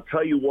 And I'll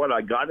tell you what,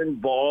 I got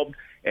involved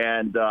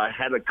and I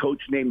had a coach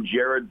named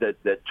Jared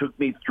that took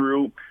me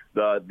through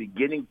the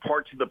beginning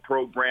parts of the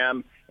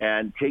program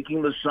and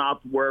taking the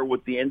software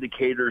with the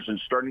indicators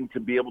and starting to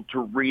be able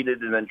to read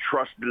it and then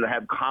trust it and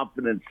have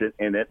confidence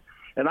in it.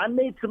 And I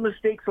made some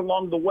mistakes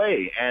along the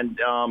way, and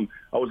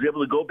I was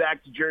able to go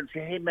back to Jared and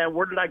say, hey, man,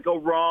 where did I go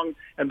wrong?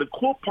 And the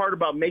cool part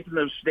about making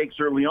those mistakes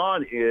early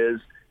on is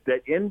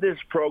that in this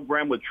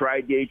program with Try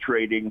Day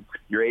Trading,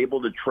 you're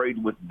able to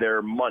trade with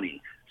their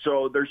money.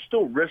 So there's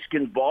still risk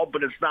involved,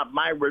 but it's not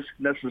my risk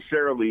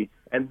necessarily,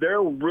 and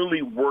they're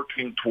really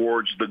working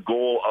towards the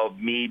goal of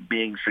me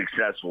being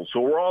successful. So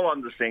we're all on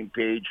the same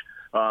page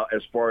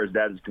as far as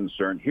that is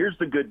concerned. Here's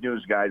the good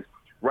news, guys.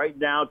 Right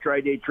now,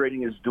 Try Day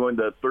Trading is doing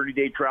the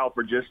 30-day trial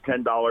for just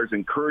 $10.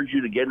 Encourage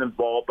you to get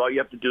involved. All you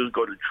have to do is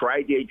go to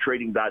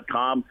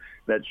TryDayTrading.com.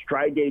 That's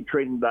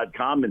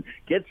TryDayTrading.com and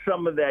get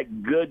some of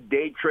that good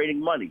day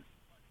trading money.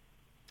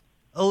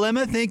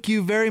 Alema, thank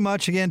you very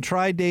much. Again,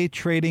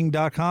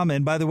 TryDayTrading.com.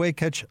 And by the way,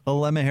 catch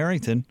Alema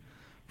Harrington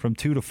from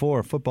 2 to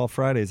 4, Football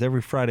Fridays,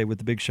 every Friday with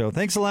the Big Show.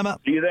 Thanks, Alema.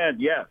 See you then,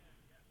 yeah.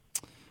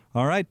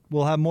 All right,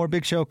 we'll have more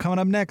Big Show coming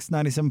up next,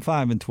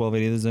 97.5 and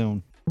 1280 The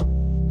Zone.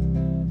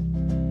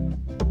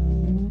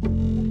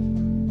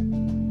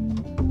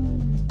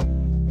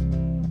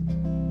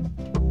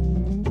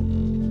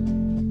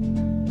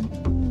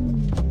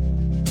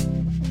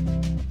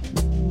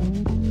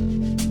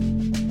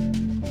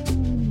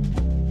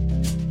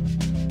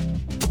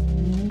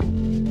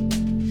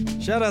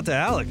 Shout out to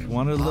Alec.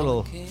 Wanted a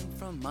little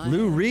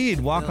Lou Reed,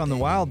 Walk on the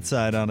Wild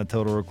Side on a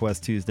Total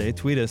Request Tuesday.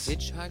 Tweet us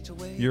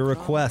your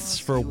requests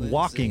for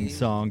walking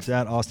songs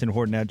at Austin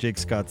Horton, at Jake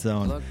Scott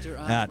Zone,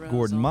 at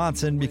Gordon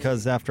Monson,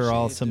 because after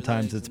all,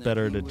 sometimes it's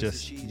better to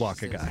just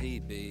walk a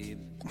guy.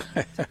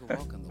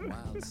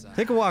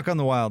 Take a walk on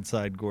the wild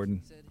side,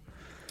 Gordon.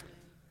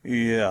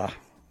 Yeah.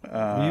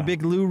 Were you a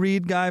big Lou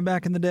Reed guy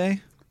back in the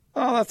day?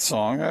 Oh, that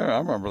song. I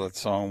remember that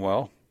song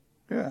well.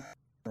 Yeah.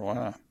 Why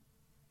not?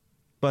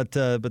 But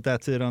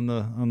that's it on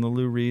the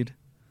Lou Reed.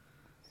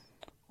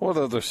 What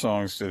other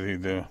songs did he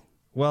do?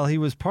 Well, he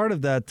was part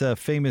of that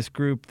famous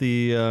group.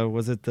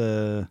 Was it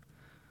the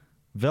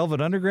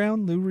Velvet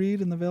Underground? Lou Reed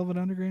and the Velvet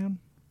Underground?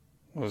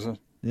 Was it?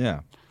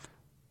 Yeah.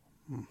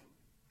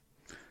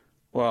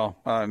 Well,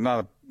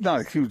 not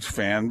a huge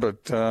fan, but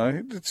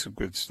he did some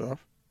good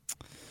stuff.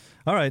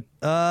 All right.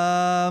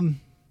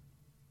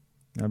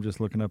 I'm just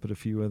looking up at a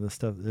few other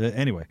stuff.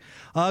 Anyway,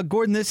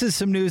 Gordon, this is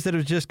some news that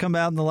has just come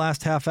out in the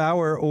last half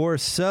hour or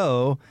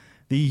so.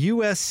 The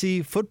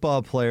USC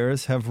football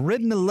players have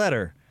written a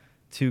letter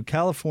to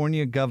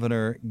California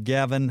Governor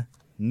Gavin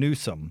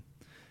Newsom.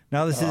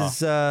 Now,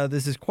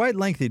 this is quite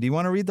lengthy. Do you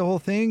want to read the whole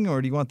thing,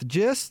 or do you want the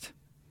gist?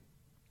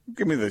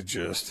 Give me the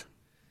gist.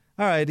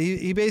 All right.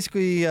 He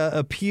basically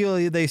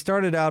they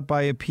started out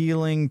by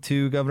appealing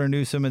to Governor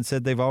Newsom and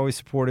said they've always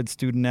supported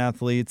student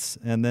athletes,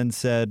 and then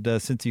said,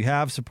 since you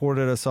have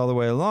supported us all the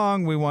way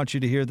along, we want you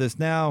to hear this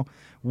now.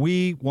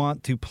 We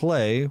want to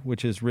play,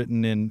 which is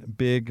written in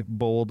big,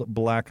 bold,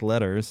 black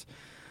letters.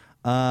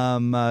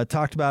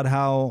 Talked about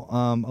how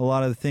a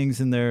lot of the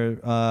things in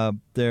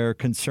their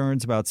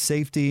concerns about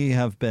safety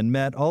have been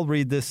met. I'll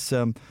read this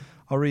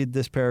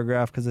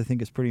paragraph because I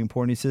think it's pretty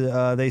important. He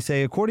says, they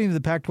say, according to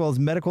the Pac-12's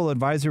Medical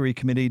Advisory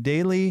Committee,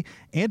 daily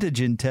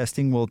antigen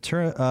testing will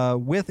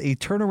with a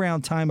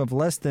turnaround time of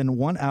less than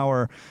 1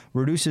 hour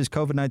reduces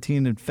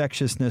COVID-19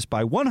 infectiousness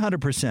by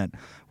 100%.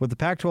 With the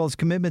Pac-12's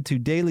commitment to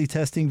daily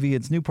testing via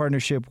its new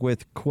partnership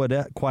with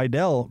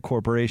Quidel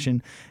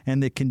Corporation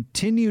and the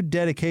continued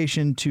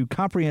dedication to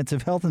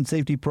comprehensive health and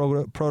safety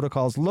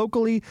protocols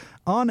locally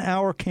on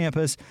our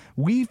campus,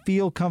 we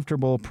feel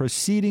comfortable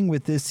proceeding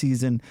with this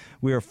season.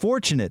 We are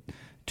fortunate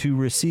to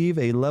receive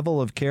a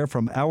level of care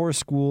from our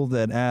school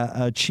that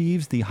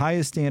achieves the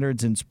highest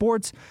standards in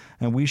sports,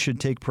 and we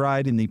should take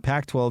pride in the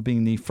Pac-12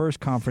 being the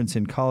first conference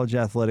in college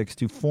athletics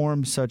to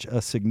form such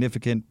a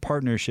significant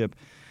partnership.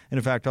 And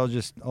in fact,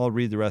 I'll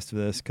read the rest of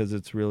this because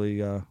it's really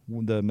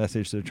the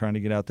message they're trying to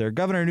get out there.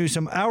 Governor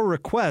Newsom, our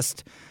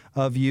request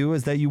of you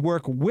is that you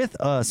work with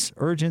us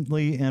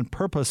urgently and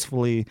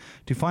purposefully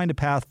to find a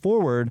path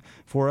forward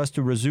for us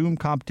to resume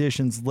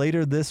competitions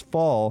later this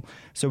fall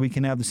so we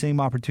can have the same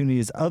opportunity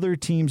as other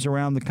teams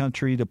around the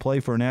country to play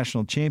for a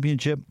national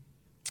championship.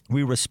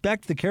 We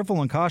respect the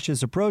careful and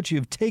cautious approach you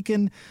have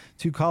taken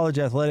to college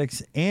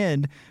athletics,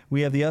 and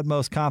we have the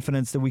utmost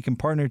confidence that we can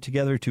partner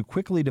together to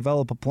quickly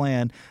develop a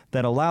plan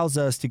that allows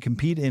us to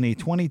compete in a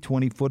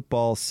 2020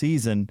 football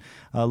season.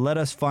 Let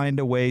us find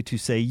a way to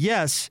say,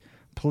 yes,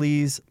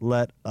 please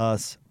let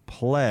us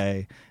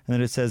play. And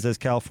then it says, as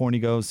California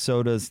goes,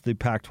 so does the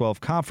Pac-12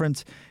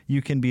 conference.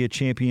 You can be a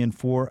champion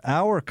for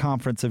our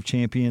conference of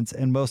champions,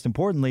 and most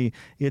importantly,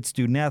 its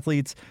student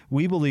athletes.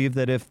 We believe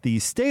that if the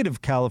state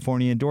of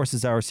California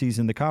endorses our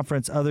season, the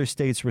conference, other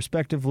states,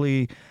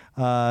 respectively,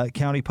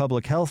 county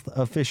public health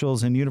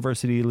officials and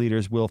university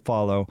leaders will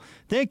follow.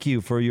 Thank you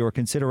for your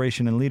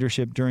consideration and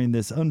leadership during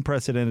this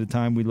unprecedented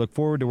time. We look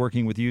forward to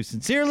working with you.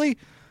 Sincerely,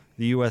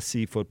 the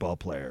USC football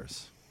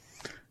players.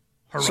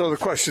 So the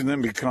question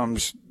then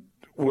becomes,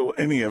 will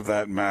any of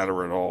that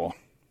matter at all?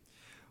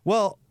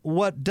 Well,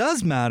 what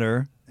does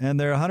matter, and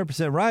they're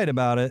 100% right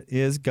about it,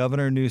 is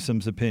Governor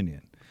Newsom's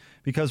opinion.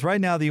 Because right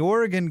now, the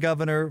Oregon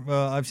governor,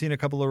 I've seen a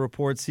couple of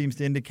reports, seems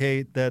to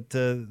indicate that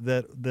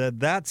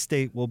that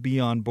state will be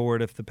on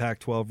board if the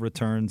Pac-12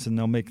 returns, and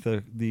they'll make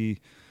the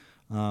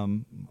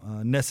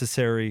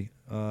necessary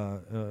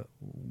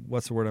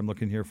what's the word I'm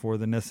looking here for?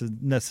 The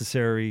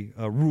necessary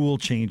rule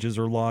changes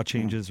or law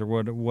changes or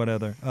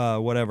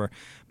whatever.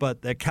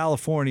 But at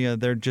California,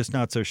 they're just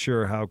not so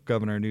sure how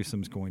Governor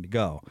Newsom's going to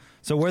go.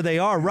 So where they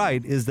are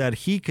right is that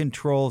he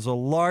controls a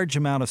large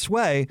amount of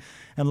sway.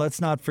 And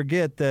let's not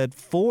forget that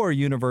 4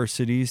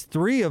 universities,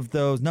 2 of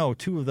those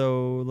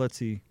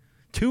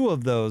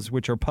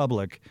which are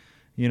public,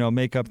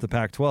 make up the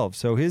Pac-12.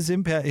 So his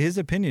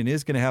opinion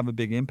is going to have a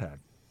big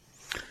impact.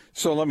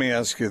 So let me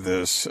ask you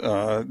this.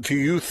 Do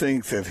you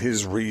think that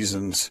his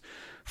reasons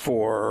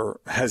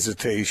for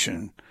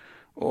hesitation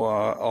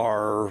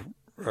are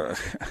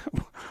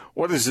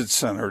what is it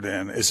centered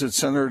in? Is it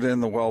centered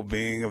in the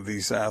well-being of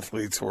these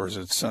athletes, or is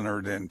it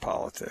centered in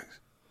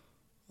politics?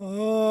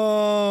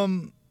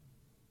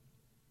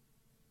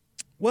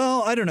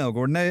 Well, I don't know,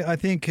 Gordon. I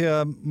think,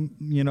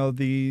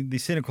 the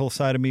cynical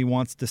side of me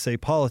wants to say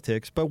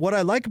politics. But what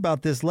I like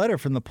about this letter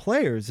from the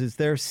players is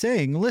they're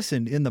saying,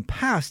 listen, in the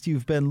past,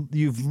 you've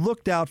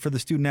looked out for the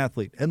student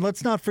athlete. And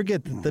let's not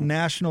forget that the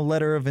national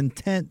letter of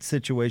intent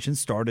situation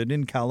started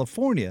in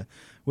California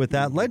with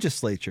that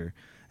legislature.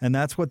 And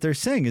that's what they're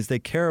saying, is they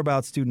care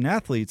about student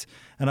athletes.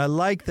 And I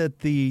like that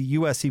the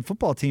USC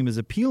football team is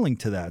appealing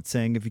to that,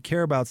 saying, if you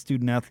care about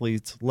student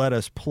athletes, let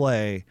us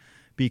play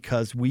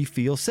because we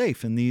feel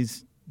safe. And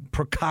these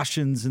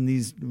precautions and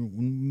these,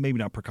 maybe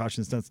not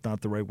precautions, that's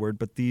not the right word,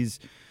 but these,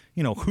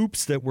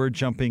 hoops that we're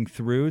jumping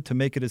through to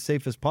make it as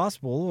safe as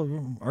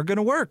possible are going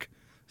to work.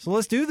 So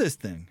let's do this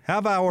thing.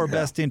 Have our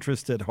best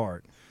interest at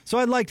heart. So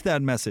I liked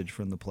that message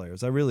from the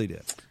players. I really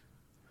did.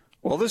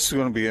 Well, this is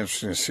going to be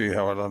interesting to see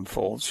how it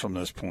unfolds from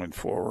this point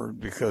forward,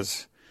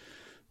 because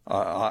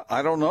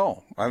I don't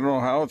know. I don't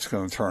know how it's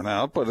going to turn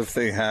out, but if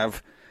they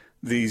have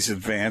these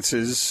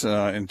advances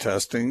in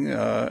testing,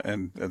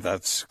 and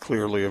that's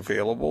clearly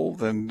available,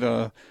 then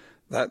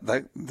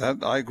that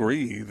I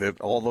agree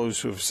that all those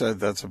who have said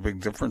that's a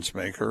big difference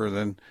maker,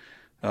 then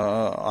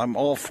I'm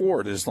all for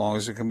it as long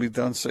as it can be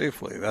done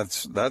safely.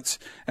 That's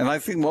and I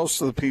think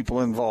most of the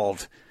people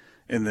involved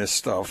in this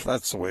stuff,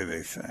 that's the way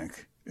they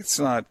think. It's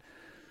not.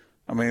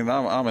 I mean,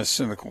 I'm as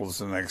cynical as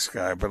the next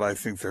guy, but I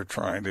think they're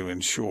trying to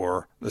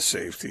ensure the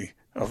safety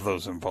of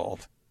those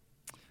involved.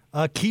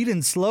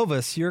 Keaton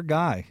Slovis, your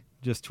guy,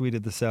 just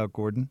tweeted this out,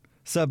 Gordon.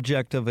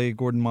 Subject of a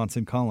Gordon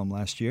Monson column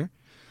last year.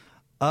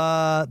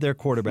 Their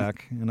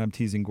quarterback, and I'm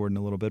teasing Gordon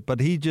a little bit, but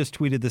he just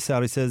tweeted this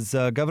out. He says,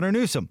 Governor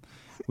Newsom,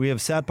 we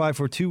have sat by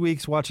for 2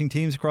 weeks watching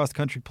teams across the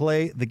country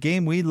play the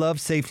game we love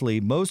safely.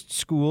 Most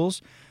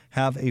schools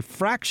have a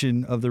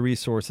fraction of the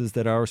resources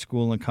that our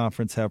school and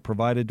conference have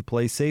provided to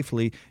play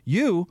safely.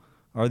 You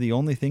are the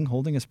only thing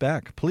holding us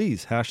back.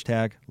 Please,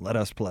 #let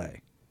us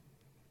play.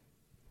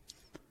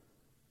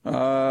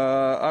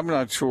 I'm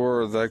not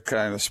sure that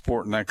kind of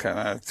sport and that kind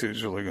of attitude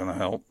is really going to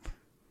help.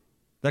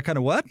 That kind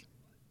of what?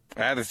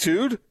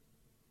 Attitude?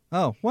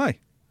 Oh, why?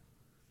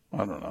 I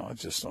don't know. I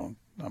just don't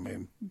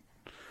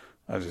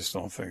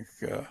think.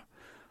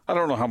 I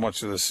don't know how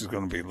much of this is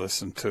going to be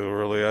listened to,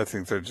 really. I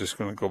think they're just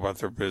going to go about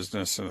their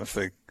business, and if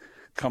they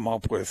come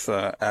up with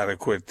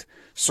adequate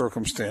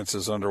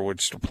circumstances under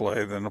which to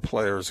play, then the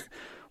players.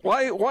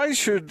 Why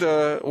should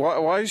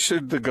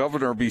the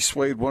governor be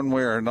swayed one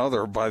way or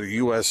another by the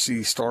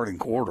USC starting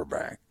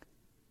quarterback?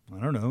 I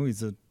don't know.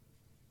 He's a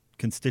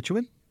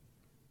constituent?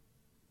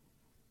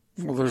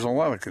 Well, there's a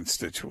lot of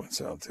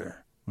constituents out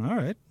there. All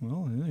right.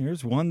 Well,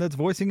 here's one that's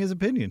voicing his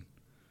opinion.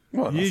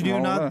 Well, Do you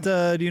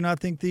not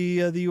think the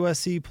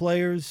USC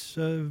players'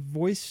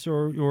 voice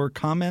or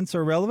comments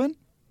are relevant?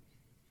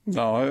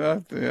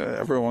 No,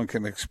 everyone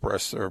can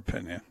express their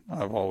opinion.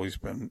 I've always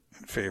been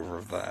in favor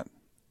of that.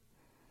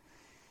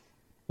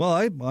 Well,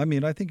 I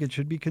mean, I think it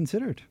should be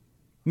considered.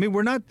 I mean,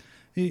 we're not,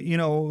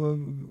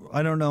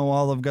 I don't know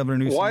all of Governor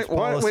Newsom's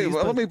policies.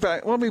 Wait,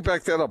 let me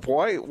back that up.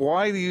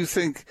 Why do you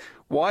think?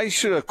 Why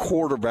should a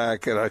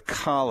quarterback at a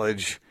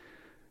college?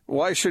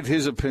 Why should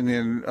his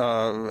opinion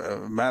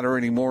matter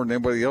any more than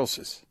anybody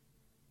else's?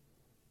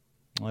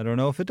 I don't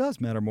know if it does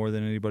matter more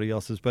than anybody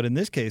else's, but in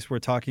this case, we're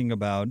talking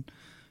about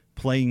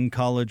playing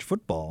college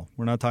football.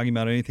 We're not talking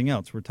about anything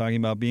else. We're talking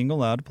about being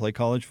allowed to play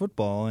college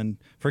football. And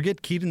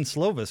forget Keaton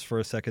Slovis for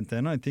a second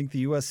then. I think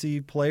the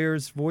USC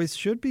players' voice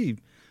should be,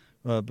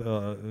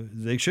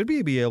 they should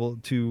be able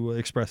to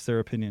express their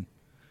opinion.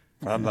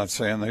 I'm not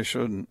saying they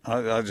shouldn't.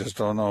 I just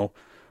don't know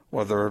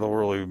whether it'll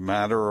really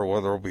matter or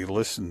whether it'll be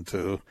listened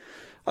to.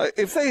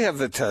 If they have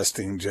the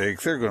testing,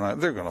 Jake, they're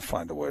gonna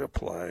find a way to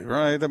play,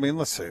 right? I mean,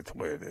 let's say it the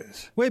way it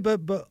is. Wait,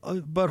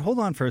 but hold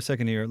on for a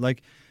second here.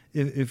 Like,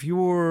 if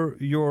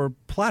your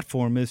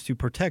platform is to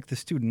protect the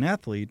student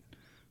athlete,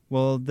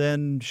 well,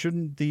 then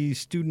shouldn't the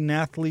student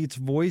athlete's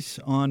voice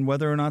on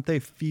whether or not they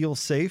feel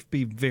safe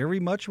be very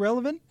much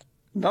relevant?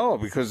 No,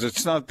 because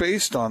it's not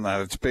based on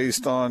that. It's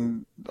based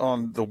on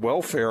the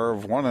welfare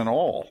of one and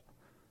all.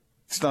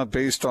 It's not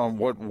based on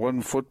what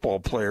one football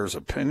player's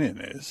opinion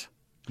is.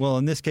 Well,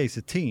 in this case,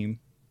 a team.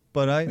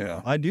 But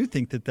I do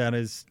think that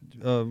is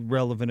a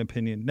relevant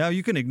opinion. Now,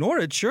 you can ignore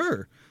it,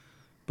 sure.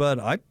 But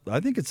I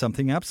think it's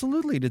something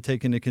absolutely to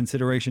take into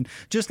consideration.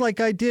 Just like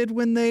I did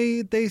when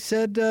they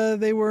said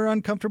they were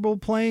uncomfortable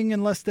playing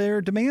unless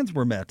their demands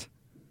were met.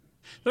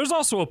 There's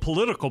also a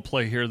political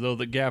play here, though,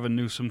 that Gavin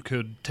Newsom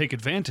could take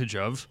advantage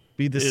of.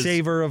 Be the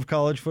saver of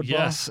college football?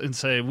 Yes, and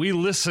say, we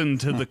listen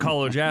to the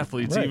college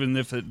athletes, right. even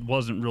if it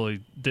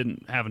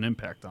didn't have an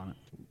impact on it.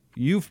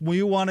 You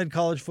wanted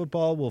college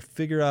football, we'll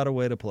figure out a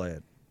way to play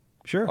it.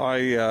 Sure.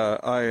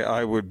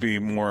 I would be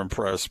more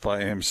impressed by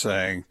him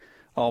saying,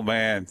 oh,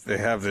 man, they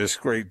have this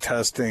great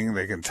testing.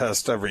 They can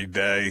test every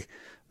day.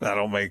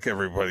 That'll make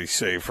everybody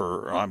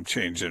safer. I'm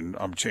changing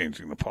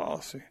the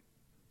policy.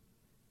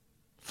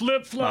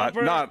 Flip-flop.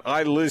 Not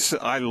I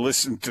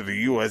listen to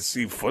the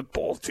USC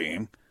football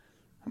team.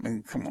 I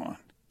mean, come on.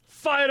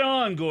 Fight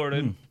on,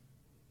 Gordon.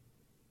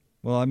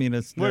 Well, I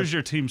mean, where's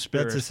your team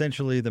spirit? That's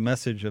essentially the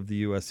message of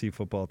the USC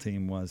football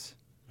team was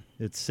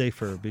it's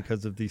safer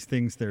because of these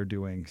things they're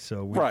doing.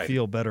 So we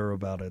feel better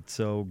about it.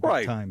 So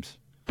good times.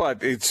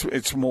 But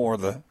it's more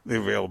the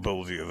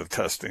availability of the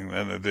testing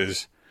than it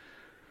is,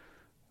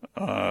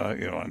 a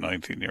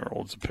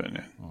 19-year-old's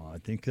opinion. Well, I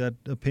think that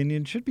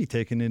opinion should be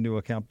taken into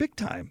account big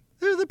time.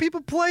 They're the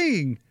people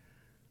playing.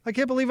 I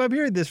can't believe I'm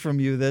hearing this from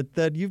you,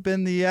 that you've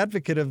been the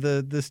advocate of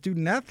the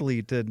student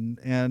athlete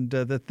and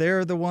that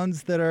they're the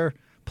ones that are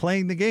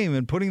playing the game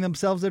and putting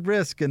themselves at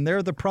risk and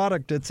they're the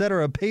product, et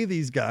cetera. Pay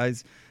these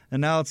guys.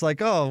 And now it's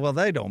like, oh, well,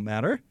 they don't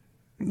matter.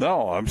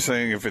 No, I'm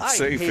saying if it's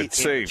safe, it's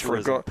safe.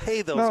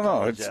 Pay those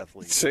college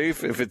athletes. It's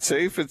safe. If it's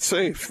safe, it's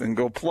safe. Then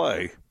go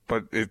play.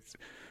 But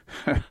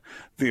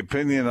the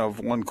opinion of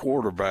one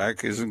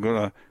quarterback isn't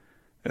going to.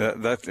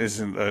 That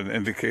isn't an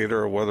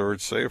indicator of whether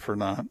it's safe or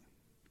not.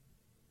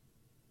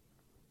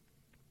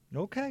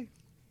 Okay.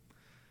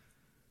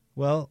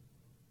 Well,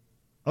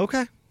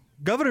 okay.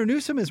 Governor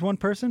Newsom is one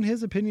person.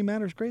 His opinion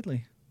matters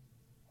greatly.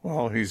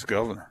 Well, he's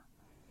governor.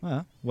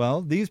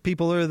 Well, these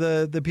people are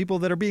the people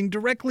that are being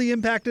directly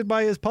impacted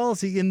by his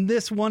policy in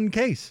this one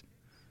case.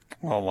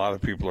 Well, a lot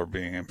of people are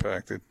being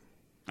impacted.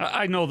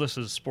 I know this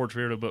is sports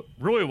weirdo, but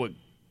really what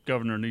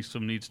Governor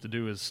Newsom needs to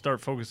do is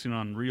start focusing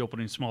on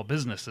reopening small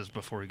businesses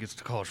before he gets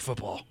to college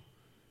football.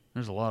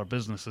 There's a lot of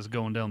businesses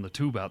going down the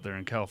tube out there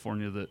in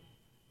California that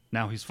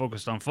now he's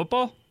focused on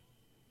football.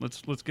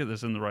 Let's get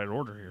this in the right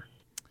order here.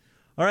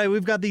 All right,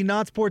 we've got the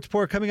Not Sports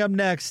Report coming up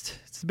next.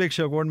 It's the Big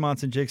Show. Gordon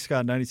Monson, Jake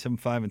Scott,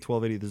 97.5 and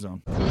 1280 The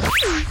Zone.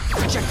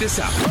 Check this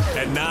out.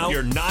 And now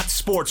your Not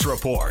Sports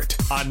Report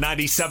on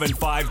 97.5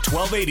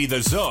 1280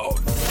 The Zone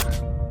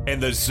and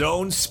the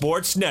Zone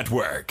Sports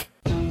Network.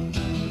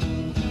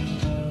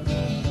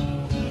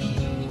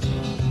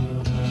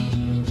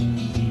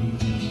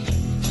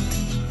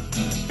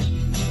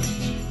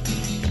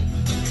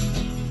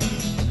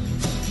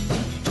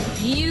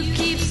 You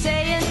keep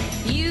saying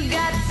you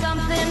got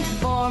something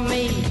for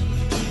me,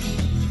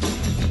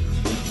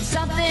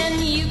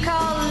 something you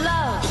call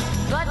love,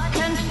 but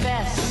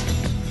confess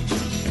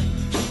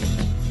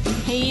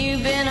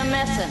you've been a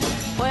messin'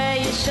 where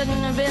you shouldn't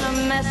have been a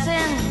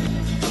messin',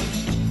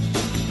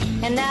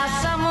 and now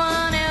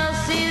someone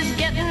else is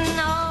getting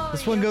all.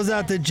 This one goes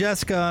out to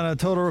Jessica on a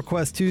Total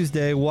Request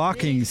Tuesday,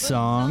 Walking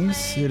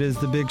Songs. It is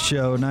the Big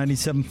Show,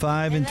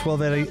 97.5 and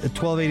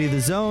 1280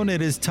 The Zone.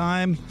 It is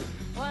time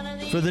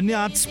for the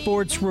Not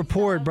Sports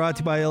Report, brought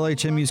to you by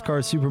LHM Used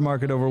Cars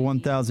Supermarket. Over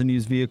 1,000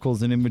 used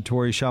vehicles in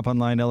inventory. Shop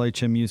online,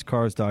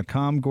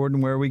 LHMusedcars.com.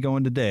 Gordon, where are we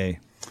going today?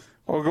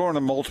 Well, we're going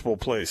to multiple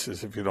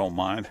places, if you don't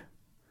mind.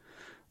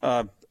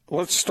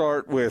 Let's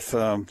start with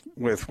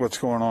what's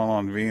going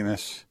on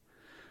Venus.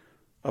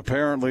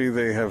 Apparently,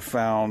 they have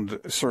found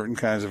certain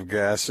kinds of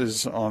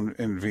gases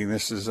in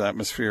Venus's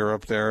atmosphere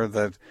up there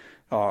that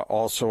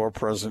also are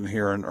present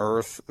here on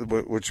Earth,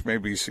 which may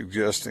be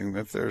suggesting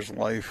that there's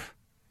life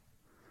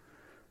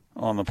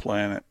on the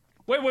planet.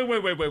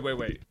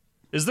 Wait.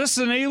 Is this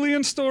an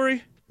alien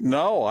story?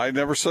 No, I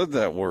never said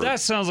that word. That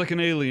sounds like an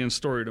alien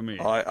story to me.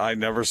 I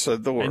never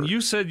said the word. And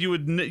you said you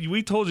would.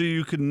 We told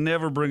you could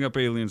never bring up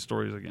alien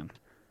stories again.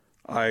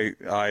 I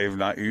have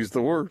not used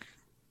the word.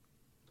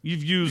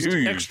 You've used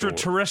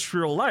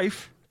extraterrestrial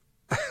life.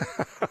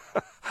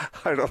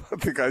 I don't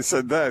think I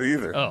said that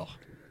either. Oh.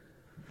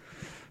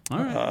 All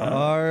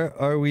right.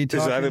 Are we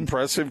talking? Is that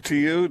impressive to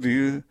you? Do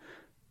you,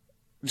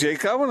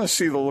 Jake? I want to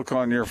see the look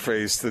on your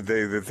face the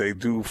day that they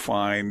do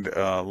find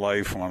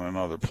life on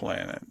another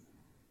planet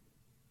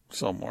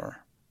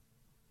somewhere.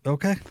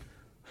 Okay.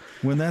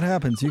 When that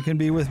happens, you can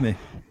be with me.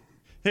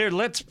 Here,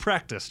 let's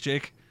practice,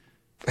 Jake.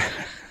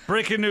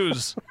 Breaking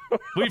news.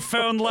 We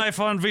found life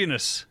on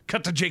Venus.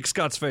 Cut to Jake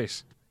Scott's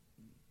face.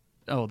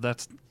 Oh,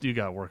 you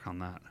got to work on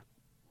that.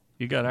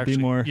 You got to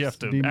actually you have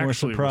to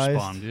actually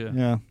respond.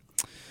 Yeah.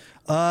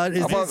 How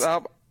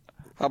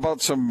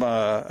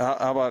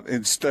about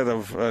instead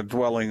of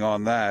dwelling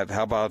on that,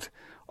 how about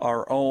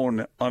our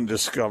own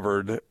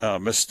undiscovered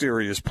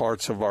mysterious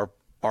parts of our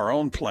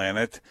own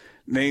planet,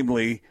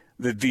 namely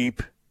the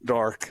deep,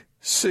 dark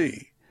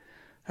sea?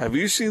 Have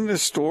you seen the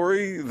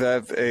story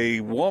that a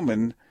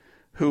woman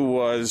who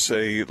was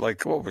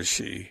what was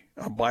she?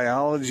 A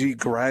biology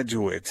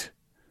graduate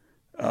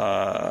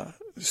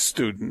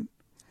student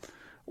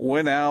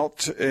went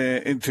out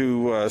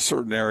into a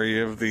certain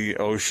area of the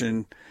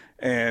ocean,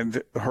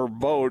 and her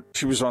boat,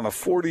 she was on a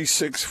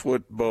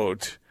 46-foot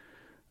boat,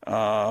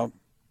 and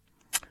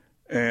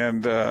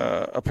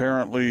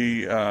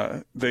apparently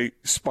they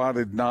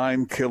spotted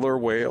 9 killer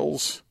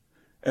whales,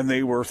 and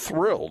they were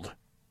thrilled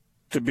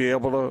to be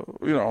able to,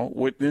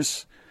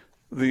 witness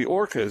the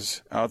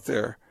orcas out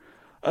there,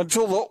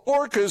 until the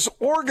orcas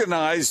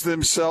organized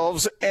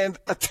themselves and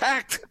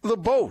attacked the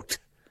boat.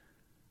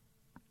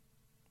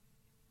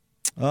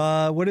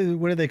 What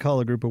do they call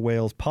a group of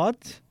whales?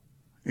 Pods?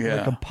 Yeah.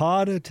 Like a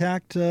pod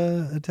attacked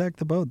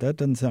the boat. That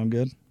doesn't sound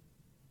good.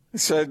 It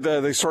said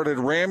they started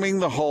ramming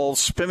the hull,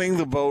 spinning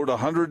the boat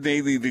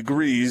 180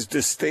 degrees,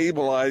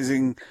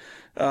 destabilizing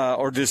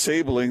or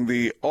disabling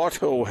the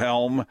auto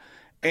helm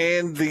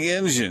and the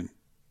engine.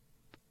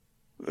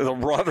 The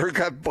rudder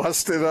got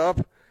busted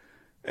up,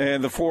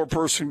 and the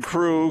 4-person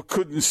crew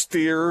couldn't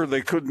steer.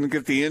 They couldn't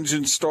get the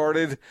engine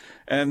started,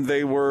 and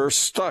they were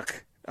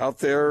stuck out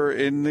there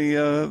in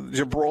the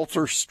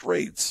Gibraltar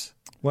Straits.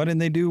 Why didn't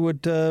they do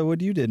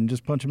what you did and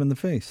just punch them in the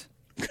face?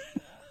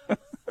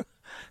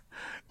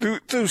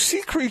 Do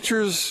sea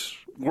creatures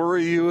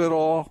worry you at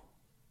all?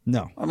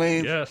 No. I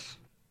mean, yes.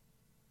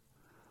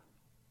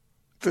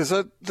 Does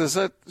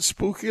that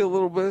spook you a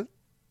little bit?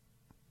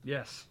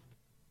 Yes.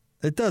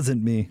 It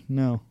doesn't me.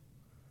 No.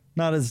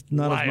 Not as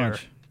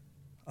much.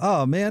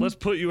 Oh, man. Let's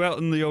put you out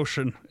in the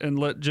ocean and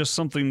let just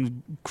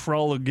something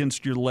crawl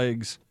against your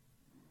legs.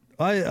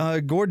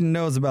 Gordon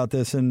knows about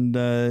this and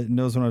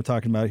knows what I'm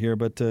talking about here,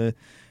 but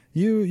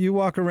you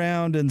walk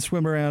around and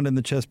swim around in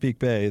the Chesapeake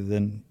Bay,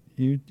 then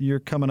you're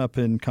coming up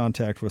in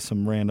contact with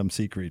some random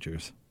sea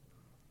creatures.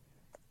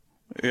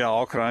 Yeah,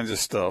 all kinds of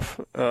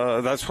stuff.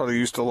 That's what I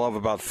used to love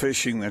about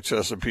fishing the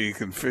Chesapeake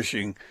and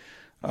fishing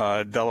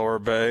Delaware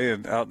Bay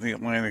and out in the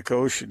Atlantic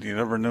Ocean. You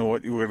never knew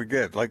what you were going to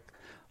get. Like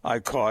I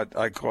caught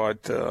a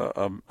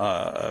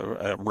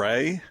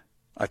ray.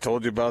 I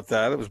told you about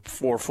that. It was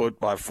 4 foot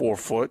by 4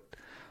 foot.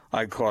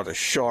 I caught a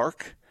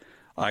shark.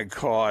 I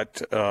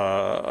caught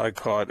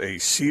a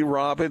sea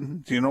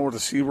robin. Do you know what a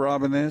sea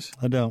robin is?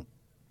 I don't.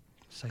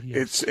 Say yes.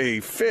 It's a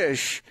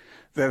fish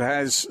that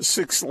has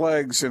 6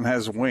 legs and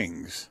has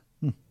wings.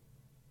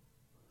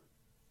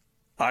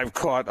 I've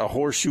caught a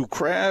horseshoe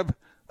crab.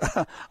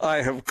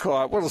 I have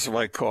caught, what else have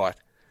I caught?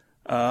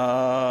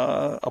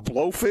 A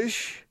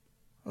blowfish.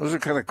 Those are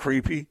kind of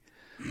creepy.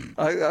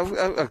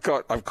 I've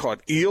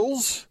caught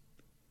eels.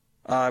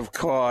 I've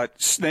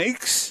caught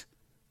snakes.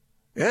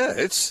 Yeah,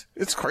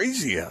 it's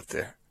crazy out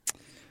there.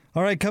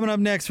 All right, coming up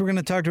next, we're going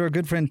to talk to our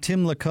good friend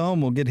Tim Lacombe.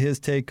 We'll get his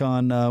take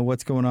on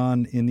what's going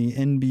on in the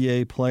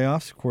NBA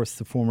playoffs. Of course,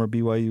 the former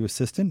BYU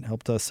assistant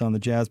helped us on the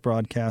Jazz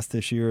broadcast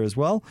this year as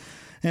well.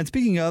 And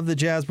speaking of the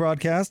Jazz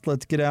broadcast,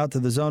 let's get out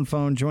to the Zone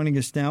phone. Joining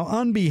us now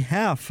on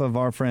behalf of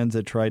our friends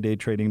at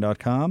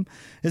TryDayTrading.com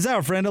is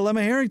our friend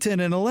Alema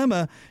Harrington. And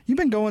Alema, you've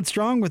been going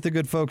strong with the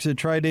good folks at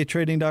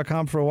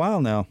TryDayTrading.com for a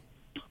while now.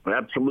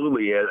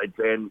 Absolutely,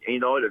 and you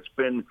know it's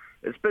been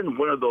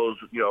one of those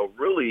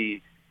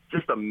really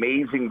just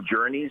amazing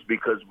journeys,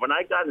 because when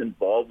I got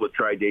involved with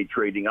Tri-Day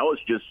Trading, I was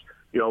just,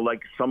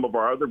 like some of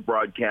our other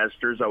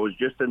broadcasters, I was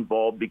just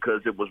involved because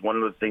it was one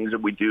of the things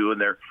that we do,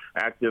 and they're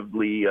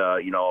actively,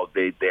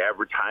 they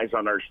advertise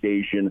on our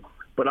station.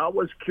 But I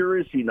was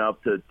curious enough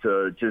to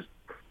just,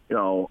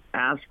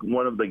 ask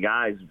one of the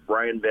guys,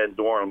 Brian Van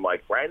Doren, I'm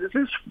like, Brian, is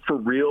this for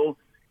real?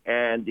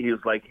 And he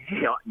was like,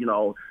 hey,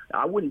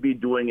 I wouldn't be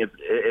doing it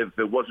if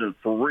it wasn't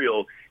for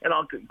real. And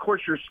of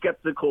course, you're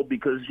skeptical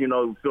because,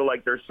 feel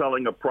like they're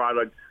selling a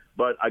product.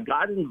 But I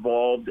got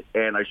involved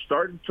and I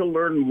started to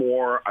learn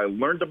more. I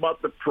learned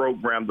about the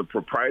program, the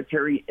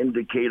proprietary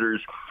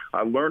indicators.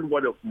 I learned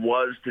what it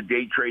was to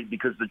day trade,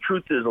 because the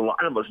truth is a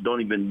lot of us don't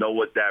even know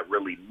what that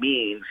really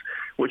means,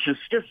 which is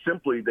just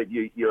simply that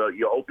you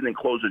open and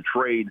close a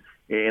trade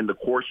in the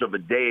course of a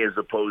day as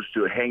opposed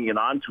to hanging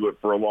on to it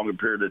for a longer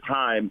period of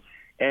time.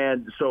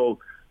 And so,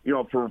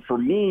 for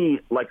me,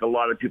 like a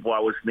lot of people, I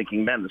was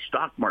thinking, man, the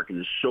stock market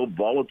is so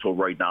volatile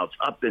right now. It's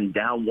up and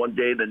down one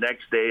day, the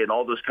next day, and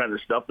all this kind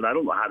of stuff, and I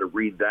don't know how to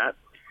read that.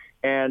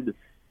 And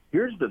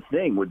here's the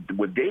thing, with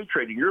day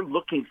trading, you're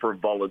looking for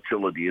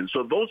volatility. And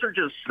so those are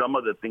just some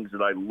of the things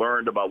that I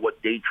learned about what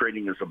day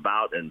trading is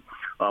about. And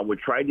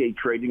with Tri-Day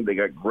Trading, they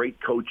got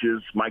great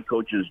coaches. My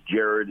coach is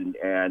Jared,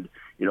 and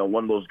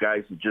one of those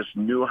guys that just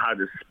knew how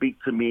to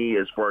speak to me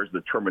as far as the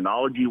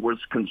terminology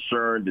was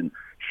concerned, and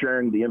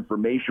sharing the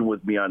information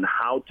with me on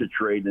how to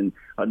trade. And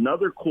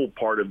another cool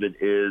part of it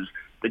is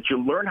that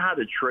you learn how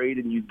to trade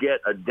and you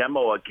get a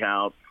demo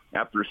account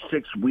after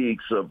 6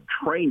 weeks of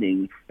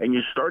training, and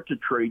you start to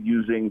trade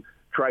using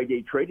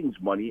Tri-Day Trading's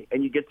money,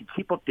 and you get to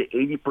keep up to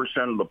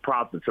 80% of the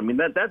profits. I mean,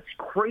 that's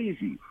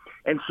crazy.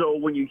 And so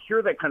when you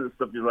hear that kind of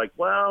stuff, you're like,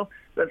 well,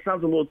 that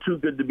sounds a little too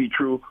good to be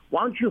true.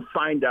 Why don't you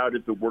find out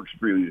if it works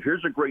for you?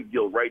 Here's a great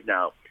deal right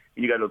now.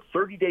 You got a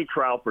 30-day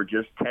trial for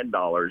just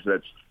 $10.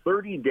 That's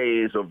 30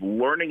 days of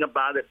learning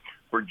about it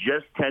for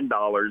just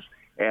 $10.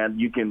 And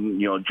you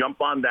can,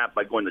 jump on that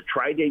by going to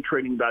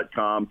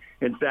TryDayTrading.com.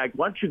 In fact,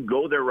 why don't you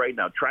go there right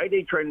now,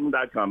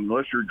 TryDayTrading.com,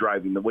 unless you're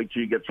driving, then wait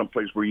till you get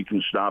someplace where you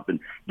can stop and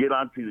get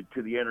onto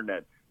the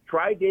internet.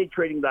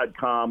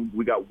 TryDayTrading.com.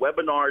 We got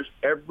webinars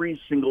every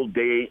single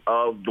day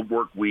of the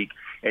work week,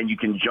 and you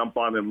can jump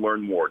on and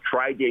learn more.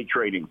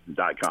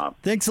 TryDayTrading.com.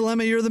 Thanks,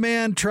 Alema. You're the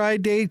man.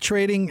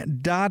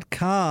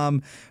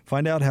 TryDayTrading.com.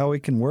 Find out how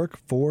it can work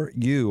for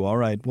you. All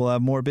right, we'll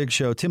have more Big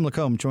Show. Tim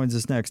Lacombe joins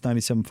us next,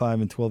 97.5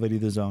 and 1280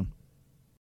 The Zone.